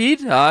Twitter feed,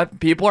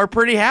 people are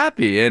pretty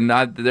happy, and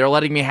they're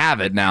letting me have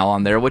it now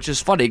on there, which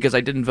is funny because I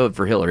didn't vote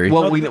for Hillary.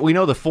 Well, we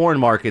know the foreign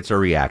markets are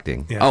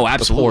reacting. Yeah. Oh,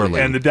 absolutely. Poorly.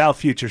 And the Dow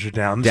futures are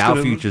down.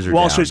 Futures are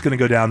Wall down. Street's going to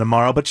go down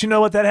tomorrow. But you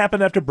know what? That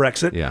happened after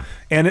Brexit. Yeah.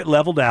 And it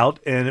leveled out,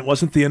 and it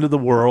wasn't the end of the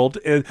world.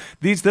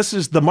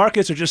 The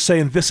markets are just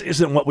saying this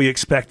isn't what we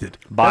expected.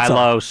 Buy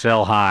low,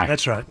 sell high.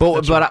 That's right. What's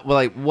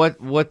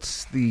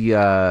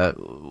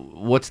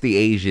the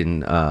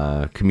Asian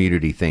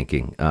community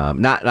thinking?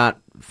 Not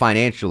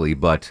financially,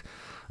 but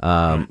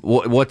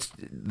what's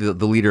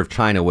the leader of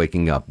China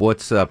waking up?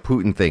 What's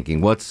Putin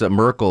thinking? What's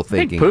Merkel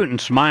thinking? I think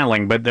Putin's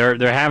smiling, but there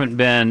haven't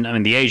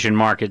been, the Asian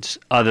markets,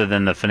 other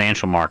than the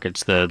financial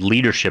markets, the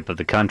leadership of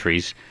the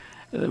countries,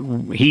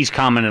 he's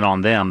commented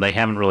on them. They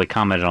haven't really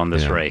commented on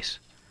this race.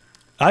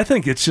 I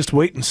think it's just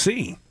wait and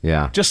see.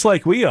 Yeah. Just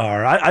like we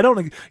are. I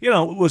don't, it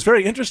was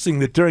very interesting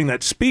that during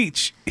that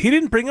speech, he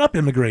didn't bring up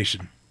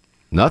immigration.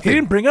 Nothing. He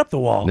didn't bring up the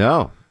wall.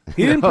 No.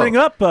 He didn't bring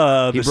up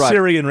the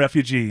Syrian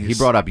refugees. He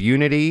brought up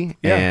unity,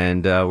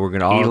 and we're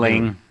going to all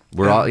healing.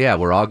 We're all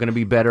going to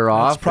be better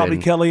off. That's probably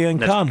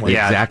Kellyanne Conway.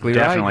 Yeah, exactly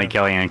definitely right.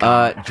 Kellyanne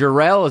Conway.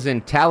 Jarrell is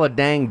in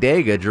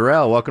Talladega.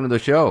 Jarrell, welcome to the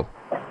show.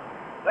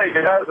 Hey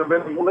guys, I've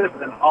been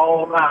listening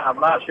all night. I'm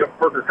a night shift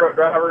worker, truck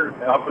driver.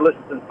 And I've been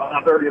listening since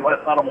 5:30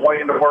 last night on my way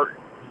into work.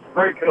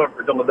 Great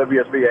coverage on the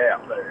WSB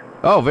app there.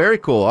 Oh, very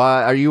cool.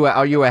 Are you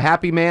a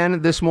happy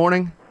man this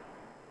morning?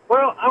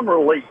 Well, I'm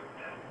relieved.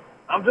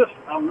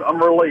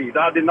 I'm relieved.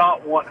 I did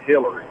not want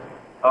Hillary.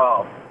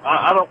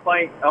 I don't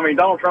think.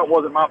 Donald Trump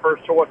wasn't my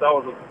first choice. I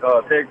was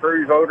a Ted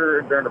Cruz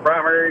voter during the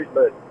primaries,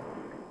 but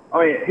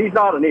he's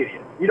not an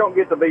idiot. You don't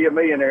get to be a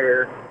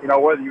millionaire,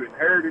 whether you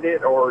inherited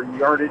it or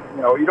you earned it.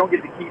 You don't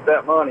get to keep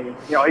that money.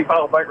 He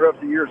filed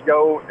bankruptcy years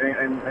ago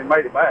and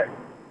made it back.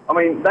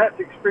 That's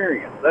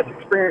experience. That's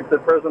experience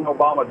that President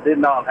Obama did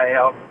not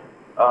have.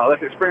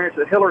 That's experience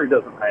that Hillary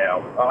doesn't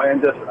have.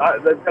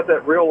 They've got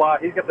that real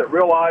life. He's got that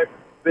real life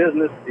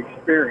business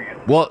experience.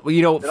 Well,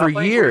 for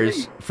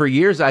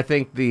years, I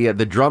think the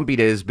drumbeat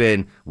has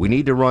been, we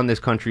need to run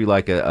this country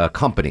like a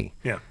company.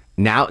 Yeah.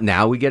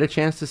 Now we get a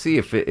chance to see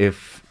if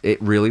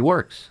it really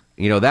works.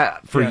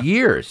 That for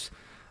years,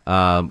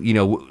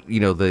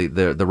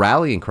 The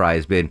rallying cry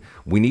has been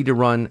we need a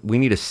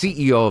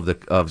CEO of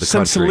the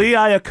Since country. Lee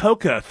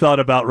Iacocca thought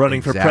about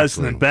running for Exactly.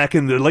 president back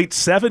in the late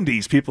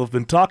 70s, people have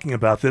been talking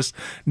about this.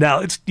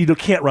 Now,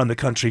 can't run the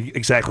country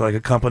exactly like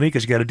a company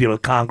because you got to deal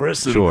with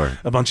Congress and Sure.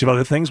 a bunch of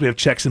other things. We have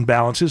checks and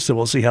balances, so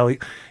we'll see how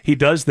he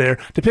does there.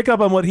 To pick up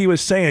on what he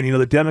was saying,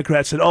 the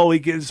Democrats said,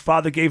 his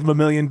father gave him $1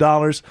 million.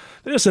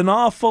 There's an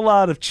awful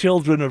lot of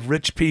children of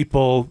rich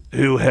people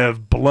who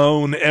have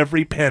blown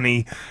every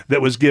penny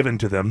that was given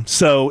to them.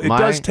 So it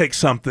does take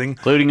something.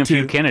 Including a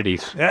few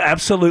Kennedys. Yeah,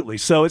 absolutely.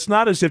 So it's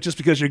not as if just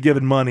because you're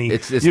given money,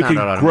 you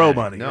can grow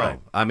money. No. Right.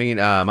 I mean,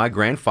 my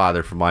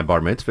grandfather for my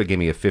bar mitzvah gave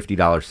me a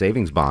 $50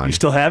 savings bond. You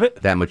still have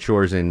it? That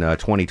matures in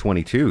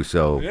 2022.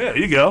 So Yeah, there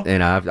you go.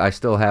 And I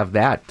still have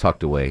that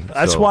tucked away.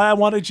 That's why I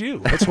wanted you.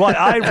 That's why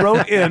I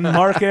wrote in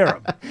Mark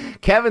Arum.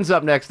 Kevin's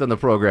up next on the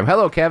program.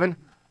 Hello, Kevin.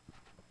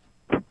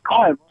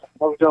 Hi,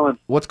 how's it going?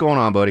 What's going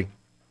on, buddy?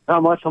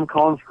 Not much. I'm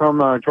calling from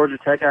Georgia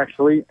Tech,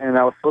 actually, and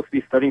I was supposed to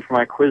be studying for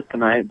my quiz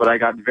tonight, but I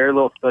got very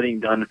little studying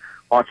done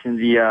watching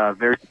the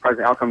very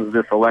surprising outcomes of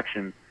this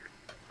election.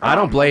 I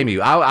don't blame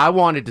you. I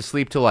wanted to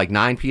sleep till like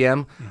 9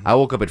 p.m. I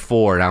woke up at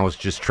 4 and I was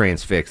just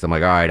transfixed. I'm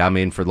like, all right, I'm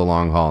in for the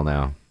long haul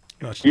now.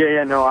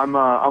 No,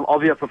 I'll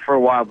be up for a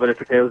while, but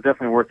it's okay. It was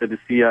definitely worth it to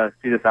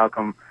see this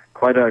outcome.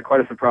 Quite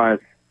a surprise.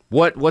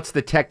 What's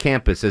the Tech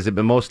campus? Has it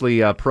been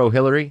mostly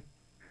pro-Hillary?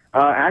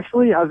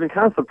 Actually, I've been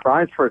kind of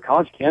surprised for a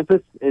college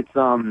campus. It's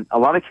a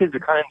lot of kids are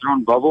kind of in their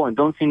own bubble and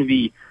don't seem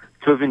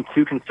to have been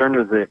too concerned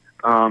with it.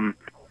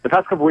 The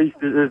past couple weeks,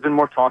 there's been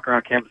more talk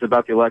around campus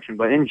about the election,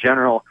 but in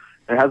general,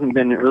 there hasn't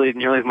been really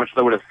nearly as much as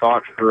I would have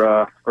thought for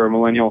a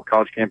millennial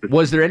college campus.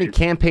 Was there any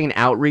campaign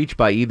outreach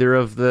by either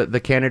of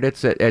the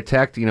candidates at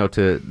Tech,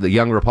 to the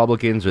young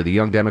Republicans or the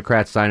young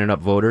Democrats signing up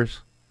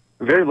voters?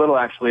 Very little,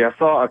 actually. I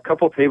saw a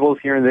couple tables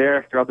here and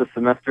there throughout the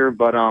semester,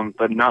 but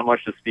not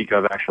much to speak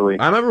of, actually.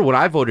 I remember when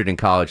I voted in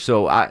college.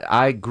 So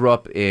I grew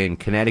up in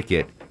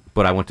Connecticut,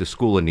 but I went to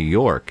school in New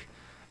York.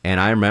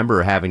 And I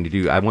remember having to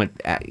do, I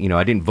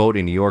didn't vote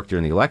in New York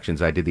during the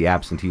elections. I did the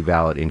absentee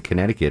ballot in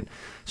Connecticut.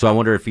 So I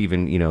wonder if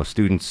even,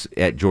 students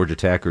at Georgia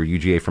Tech or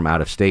UGA from out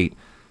of state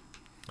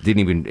didn't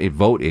even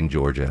vote in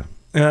Georgia.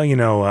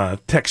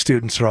 Tech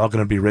students are all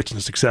going to be rich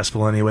and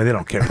successful anyway. They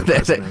don't care who the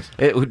president is.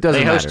 It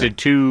doesn't They matter. hosted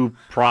 2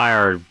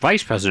 prior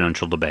vice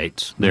presidential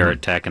debates there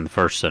at Tech in the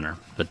First Center,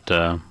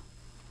 but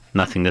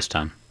nothing this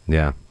time.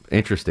 Yeah,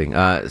 interesting.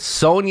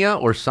 Sonia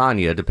or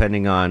Sonia,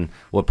 depending on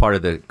what part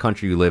of the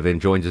country you live in,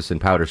 joins us in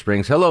Powder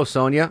Springs. Hello,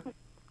 Sonia.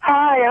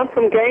 Hi, I'm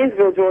from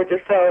Gainesville, Georgia,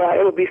 so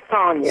it'll be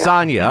Sonia.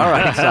 Sonia, all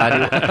right,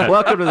 Sonia.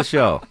 Welcome to the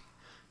show.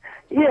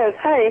 Yes,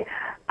 hey,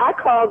 I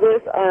call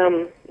this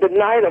the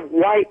night of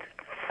white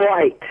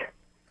fright,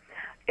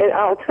 and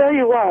I'll tell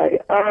you why.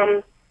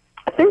 I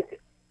think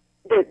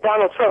that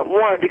Donald Trump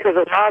won because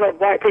a lot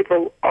of white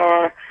people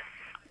are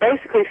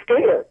basically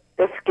scared.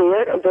 They're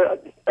scared of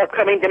the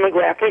upcoming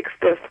demographics.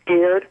 They're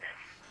scared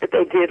that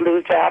they did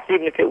lose jobs,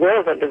 even if it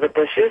was under the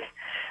Bushes.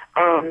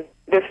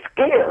 They're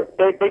scared.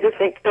 They just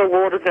think their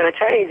world is going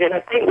to change. And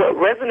I think what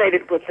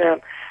resonated with them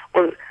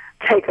was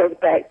take us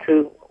back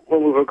to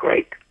when we were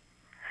great.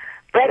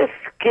 That is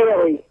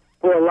scary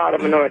for a lot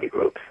of minority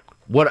groups.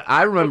 What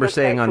I remember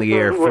saying on the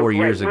air 4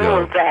 years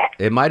ago,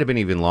 it might have been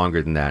even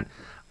longer than that.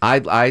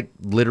 I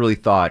literally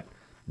thought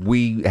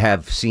we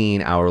have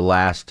seen our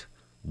last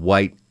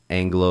white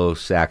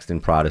Anglo-Saxon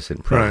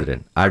Protestant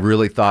president. Right. I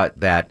really thought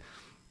that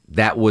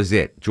was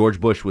it.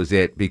 George Bush was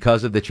it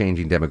because of the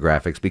changing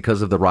demographics,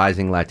 because of the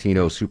rising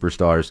Latino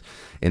superstars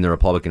in the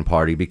Republican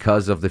Party,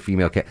 because of the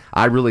female.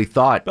 I really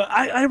thought. But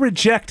I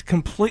reject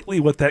completely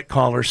what that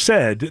caller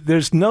said.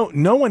 There's no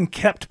one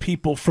kept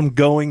people from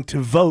going to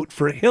vote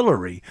for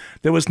Hillary.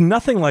 There was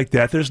nothing like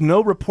that. There's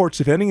no reports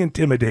of any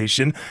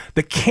intimidation.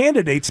 The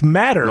candidates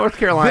matter. North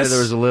Carolina, there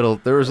was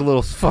a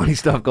little funny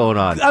stuff going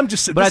on.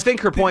 I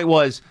think her point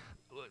was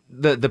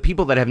the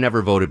people that have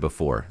never voted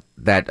before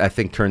that I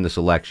think turned this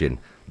election.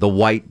 The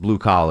white blue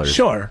collars.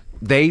 Sure.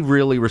 They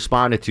really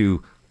responded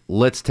to,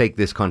 let's take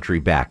this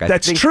country back.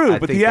 That's true,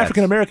 but the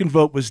African-American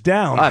vote was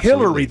down.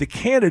 Absolutely. Hillary, the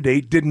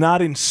candidate, did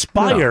not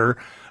inspire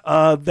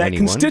that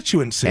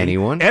constituency.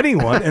 Anyone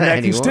in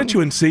that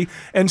constituency.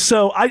 And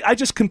so I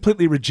just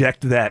completely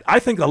reject that. I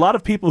think a lot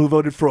of people who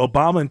voted for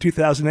Obama in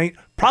 2008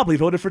 probably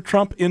voted for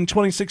Trump in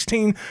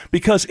 2016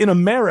 because in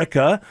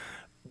America,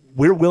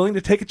 we're willing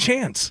to take a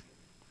chance.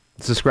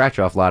 It's a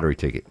scratch-off lottery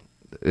ticket.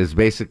 It's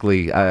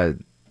basically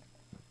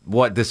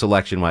what this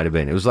election might have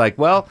been. It was like,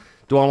 well,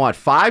 do I want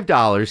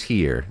 $5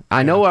 here?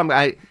 I know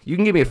you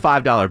can give me a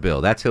 $5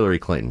 bill. That's Hillary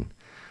Clinton.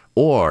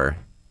 Or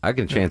I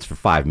get a chance for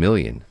 $5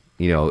 million.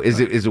 Is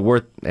it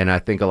worth? And I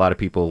think a lot of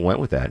people went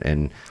with that.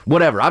 And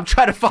whatever. I'm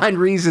trying to find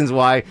reasons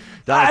why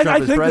Donald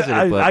Trump is president.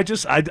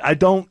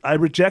 I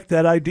reject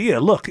that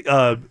idea. Look,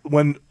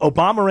 when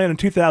Obama ran in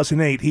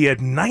 2008, he had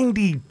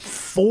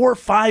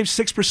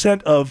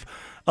 6% of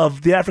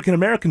the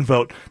African-American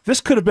vote.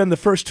 This could have been the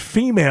first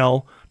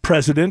female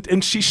president,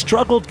 and she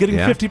struggled getting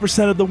Yeah.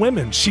 50% of the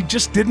women. She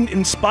just didn't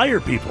inspire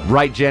people.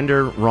 Right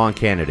gender, wrong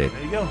candidate.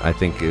 There you go. I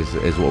think is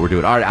what we're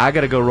doing. All right, I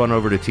got to go run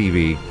over to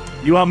TV.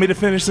 You want me to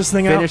finish this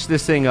thing out? Finish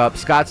this thing up.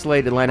 Scott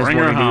Slade, Atlanta's Bring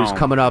her Morning News, home.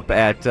 coming up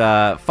at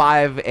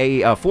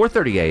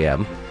 4:30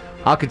 a.m.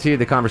 I'll continue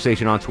the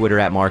conversation on Twitter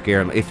at Mark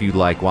Arum if you'd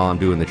like while I'm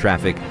doing the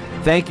traffic.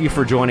 Thank you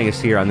for joining us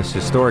here on this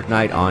historic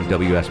night on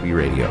WSB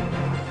Radio.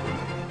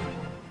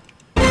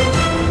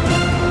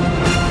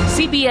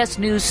 CBS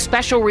News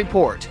Special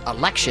Report,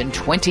 Election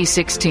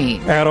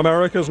 2016. And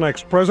America's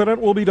next president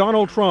will be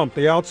Donald Trump,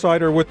 the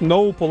outsider with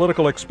no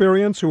political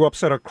experience who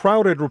upset a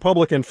crowded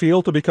Republican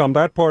field to become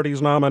that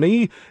party's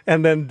nominee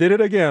and then did it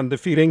again,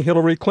 defeating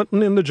Hillary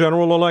Clinton in the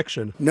general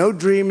election. No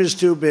dream is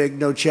too big,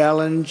 no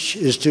challenge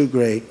is too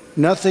great.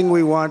 Nothing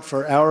we want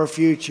for our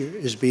future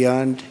is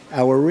beyond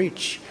our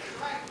reach.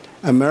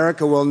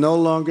 America will no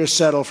longer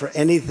settle for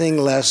anything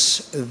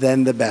less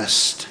than the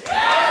best.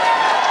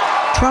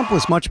 Trump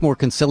was much more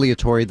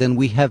conciliatory than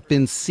we have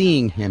been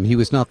seeing him. He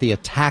was not the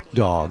attack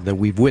dog that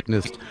we've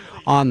witnessed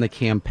on the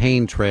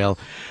campaign trail,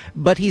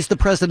 but he's the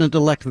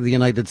president-elect of the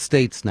United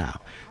States now.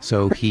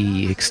 So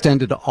he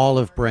extended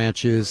olive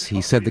branches.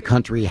 He said the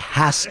country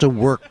has to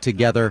work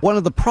together. One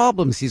of the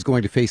problems he's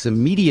going to face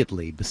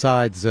immediately,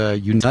 besides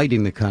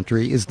uniting the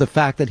country, is the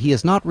fact that he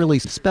has not really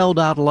spelled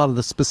out a lot of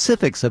the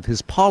specifics of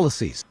his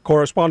policies.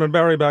 Correspondent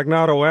Barry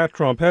Bagnotto at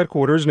Trump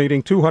headquarters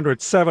needing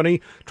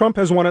 270. Trump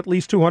has won at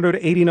least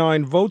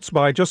 289 votes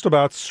by just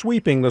about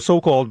sweeping the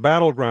so-called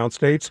battleground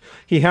states.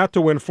 He had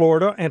to win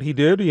Florida, and he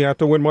did. He had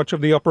to win much of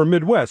the upper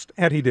Midwest,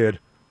 and he did.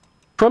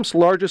 Trump's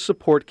largest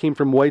support came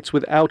from whites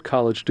without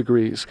college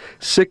degrees.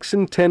 6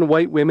 in 10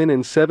 white women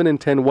and 7 in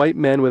 10 white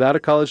men without a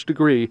college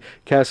degree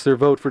cast their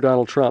vote for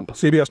Donald Trump.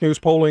 CBS News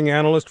polling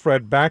analyst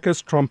Fred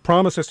Backus. Trump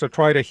promises to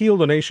try to heal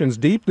the nation's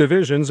deep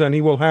divisions, and he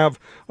will have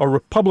a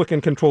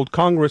Republican-controlled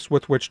Congress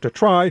with which to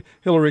try.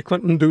 Hillary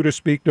Clinton due to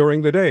speak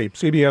during the day.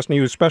 CBS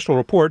News Special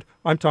Report.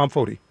 I'm Tom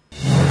Foti.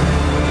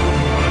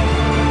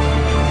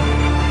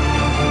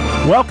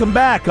 Welcome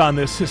back on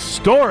this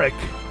historic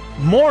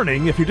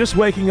morning. If you're just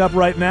waking up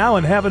right now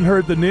and haven't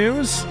heard the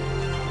news,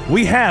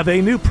 we have a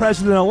new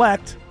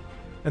president-elect,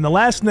 and the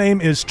last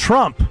name is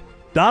Trump.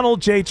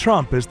 Donald J.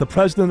 Trump is the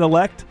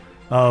president-elect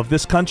of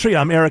this country.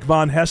 I'm Eric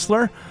Von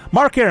Hessler.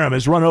 Mark Arum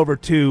has run over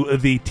to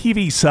the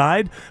TV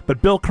side,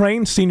 but Bill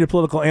Crane, senior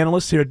political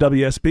analyst here at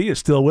WSB, is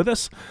still with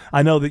us.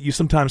 I know that you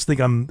sometimes think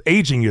I'm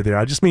aging you there.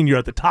 I just mean you're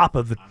at the top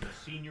of the...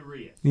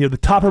 You're the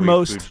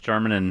toppermost.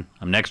 Sturman, and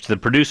I'm next to the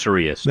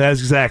producer-iest. That's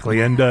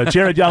exactly. And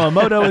Jared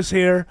Yamamoto is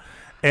here.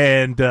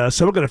 And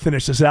so we're going to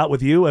finish this out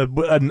with you.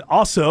 And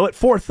also at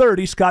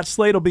 4:30, Scott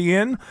Slade will be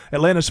in.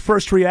 Atlanta's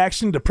first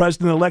reaction to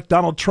President-elect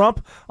Donald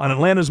Trump on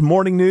Atlanta's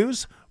Morning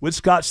News with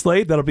Scott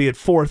Slade. That'll be at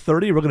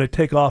 4:30. We're going to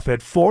take off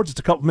at 4. Just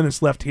a couple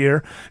minutes left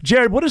here.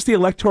 Jared, what is the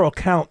electoral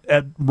count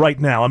at right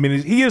now? I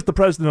mean, he is the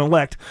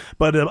president-elect,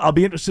 but I'll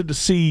be interested to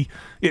see.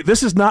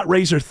 This is not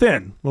razor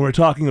thin when we're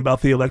talking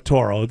about the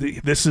electoral.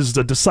 This is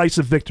a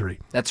decisive victory.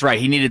 That's right.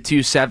 He needed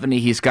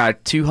 270. He's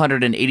got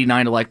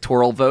 289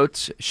 electoral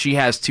votes. She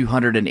has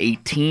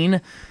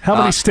 218. How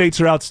many states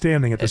are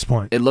outstanding at this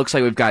point? It looks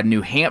like we've got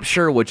New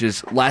Hampshire, which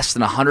is less than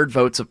 100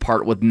 votes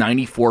apart with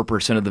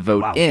 94% of the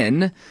vote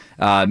in.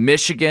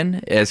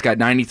 Michigan has got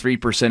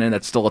 93% in.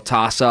 That's still a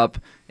toss-up.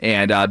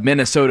 And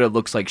Minnesota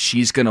looks like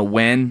she's going to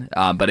win.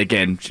 But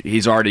again,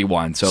 he's already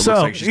won. So it looks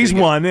like he's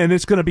won, and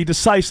it's going to be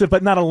decisive,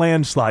 but not a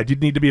landslide.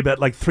 You'd need to be about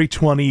like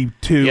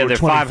 322 yeah, or 23.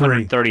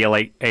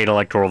 538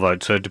 electoral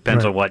votes, so it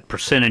depends on what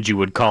percentage you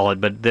would call it.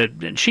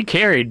 But she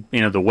carried,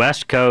 the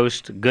West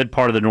Coast, good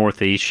part of the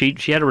Northeast. She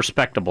had a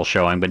respectable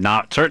showing, but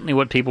not certainly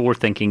what people were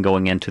thinking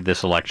going into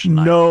this election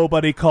night.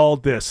 Nobody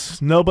called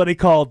this. Nobody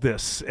called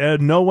this.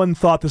 And no one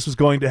thought this was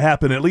going to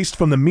happen, at least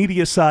from the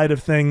media side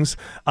of things.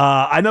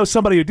 I know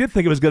somebody who did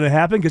think it was going to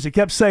happen because he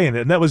kept saying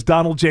it, and that was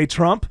Donald J.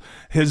 Trump,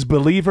 his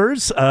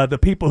believers, the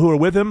people who were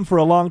with him for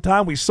a long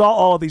time. We saw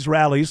all of these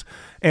rallies,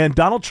 and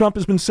Donald Trump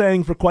has been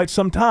saying for quite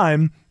some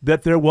time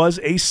that there was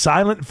a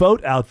silent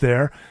vote out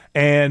there,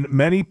 and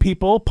many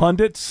people,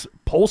 pundits,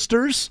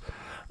 pollsters,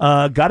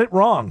 got it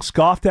wrong,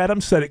 scoffed at him,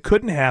 said it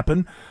couldn't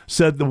happen,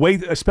 said the way,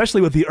 especially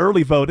with the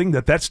early voting,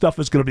 that stuff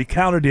was going to be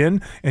counted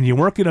in and you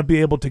weren't going to be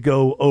able to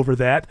go over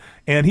that.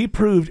 And he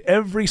proved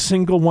every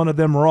single one of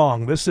them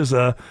wrong. This is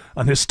an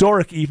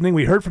historic evening.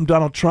 We heard from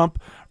Donald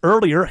Trump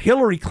earlier.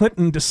 Hillary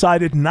Clinton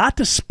decided not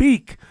to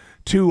speak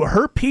to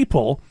her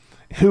people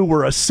who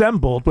were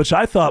assembled, which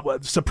I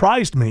thought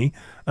surprised me.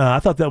 I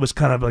thought that was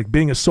kind of like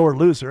being a sore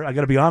loser. I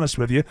got to be honest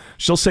with you.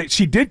 She'll say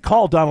she did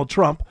call Donald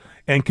Trump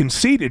and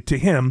conceded to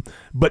him,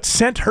 but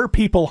sent her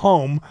people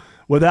home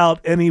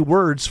without any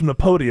words from the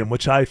podium,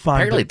 which I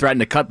find... Apparently threatened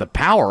to cut the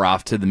power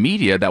off to the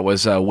media that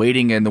was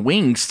waiting in the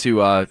wings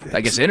to, I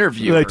guess,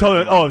 interview her. They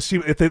told her,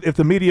 if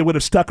the media would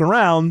have stuck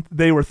around,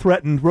 they were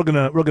threatened, we're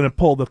gonna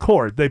pull the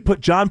cord. They put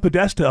John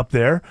Podesta up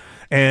there,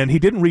 and he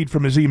didn't read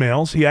from his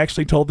emails. He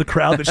actually told the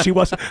crowd that she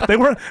wasn't... They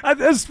were...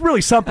 That's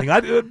really something.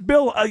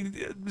 Bill,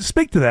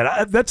 speak to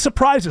that. That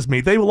surprises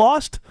me. They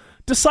lost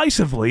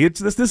decisively.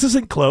 This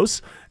isn't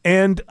close,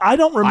 and I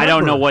don't remember. I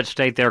don't know what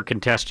state they're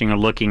contesting or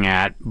looking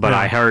at, but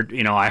I heard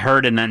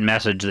in that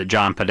message that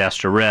John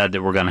Podesta read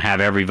that we're going to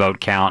have every vote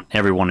count,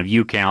 every one of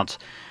you counts,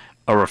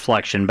 a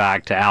reflection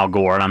back to Al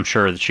Gore, and I'm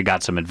sure that she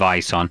got some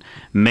advice on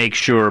make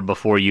sure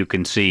before you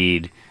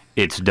concede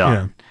it's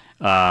done.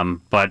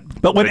 But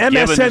when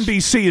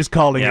MSNBC is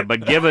calling it,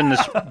 but given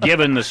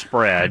the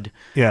spread,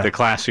 the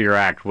classier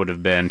act would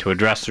have been to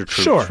address the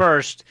troops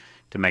first,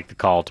 to make the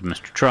call to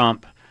Mr.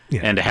 Trump,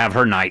 and to have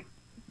her night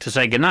to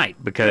say goodnight.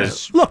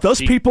 Because look, those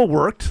people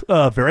worked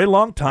a very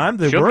long time.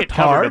 They she'll worked get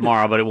covered hard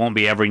tomorrow, but it won't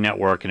be every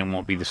network, and it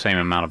won't be the same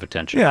amount of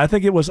attention. Yeah, I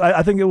think it was.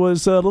 I think it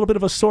was a little bit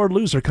of a sore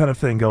loser kind of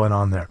thing going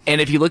on there.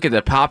 And if you look at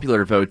the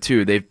popular vote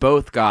too, they've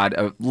both got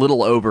a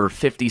little over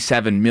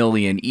 57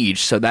 million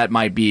each. So that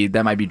might be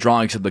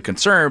drawing some of the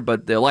concern.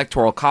 But the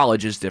Electoral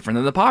College is different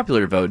than the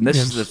popular vote, and this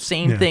is the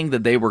same thing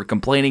that they were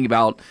complaining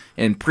about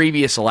in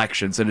previous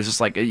elections. And it's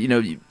just like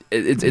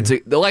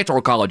the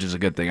Electoral College is a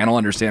good thing. I don't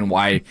understand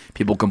why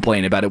people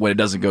complain about it when it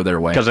doesn't go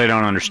their way. Because they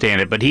don't understand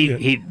it. But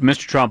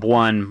Mr. Trump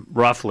won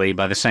roughly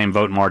by the same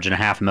vote margin,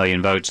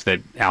 500,000 votes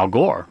that Al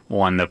Gore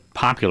won the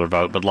popular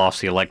vote, but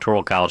lost the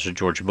Electoral College to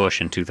George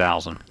Bush in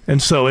 2000.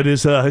 And so it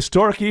is a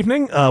historic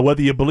evening,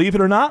 whether you believe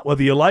it or not,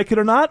 whether you like it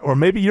or not, or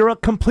maybe you're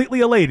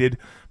completely elated.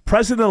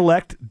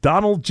 President-elect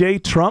Donald J.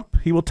 Trump,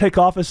 he will take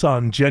office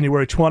on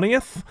January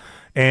 20th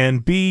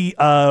and be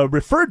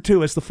referred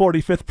to as the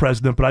 45th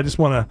president, but I just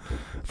want to,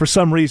 for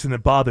some reason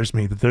it bothers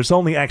me that there's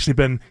only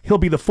actually he'll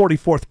be the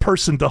 44th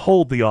person to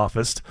hold the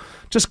office.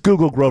 Just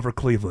Google Grover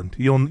Cleveland.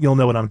 You'll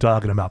know what I'm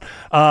talking about.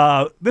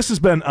 This has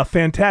been a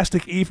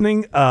fantastic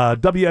evening.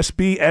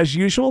 WSB, as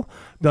usual,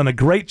 done a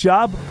great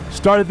job.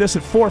 Started this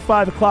at 4 or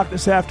 5 o'clock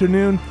this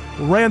afternoon,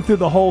 ran through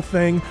the whole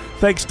thing.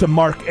 Thanks to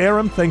Mark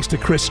Aram, thanks to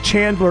Chris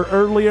Chandler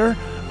earlier,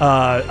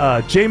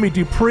 Jamie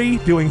Dupree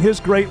doing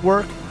his great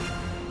work.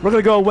 We're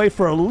going to go away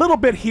for a little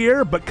bit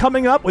here, but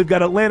coming up, we've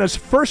got Atlanta's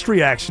first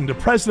reaction to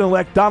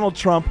President-elect Donald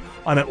Trump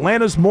on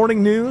Atlanta's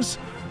Morning News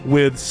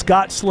with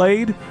Scott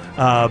Slade.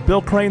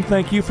 Bill Crane,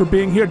 thank you for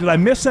being here. Did I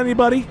miss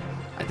anybody?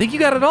 I think you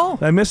got it all.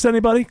 Did I miss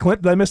anybody?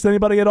 Clint, did I miss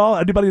anybody at all?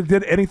 Anybody that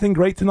did anything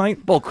great tonight?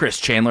 Well, Chris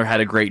Chandler had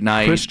a great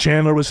night. Chris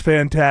Chandler was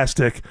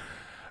fantastic.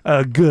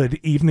 Good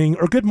evening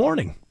or good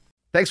morning.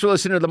 Thanks for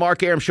listening to the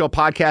Mark Aram Show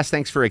podcast.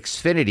 Thanks for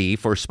Xfinity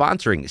for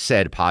sponsoring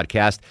said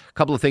podcast. A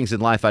couple of things in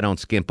life I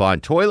don't skimp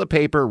on. Toilet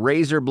paper,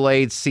 razor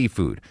blades,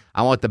 seafood.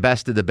 I want the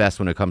best of the best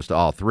when it comes to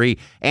all three.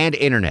 And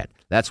internet.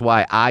 That's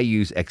why I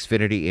use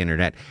Xfinity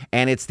Internet.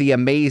 And it's the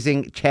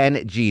amazing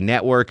 10G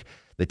network.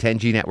 The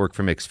 10G network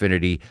from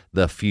Xfinity.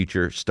 The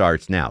future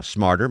starts now.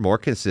 Smarter, more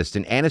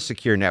consistent, and a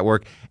secure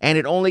network. And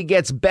it only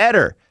gets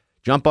better.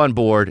 Jump on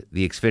board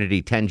the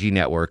Xfinity 10G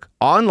network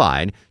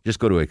online. Just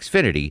go to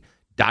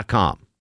Xfinity.com.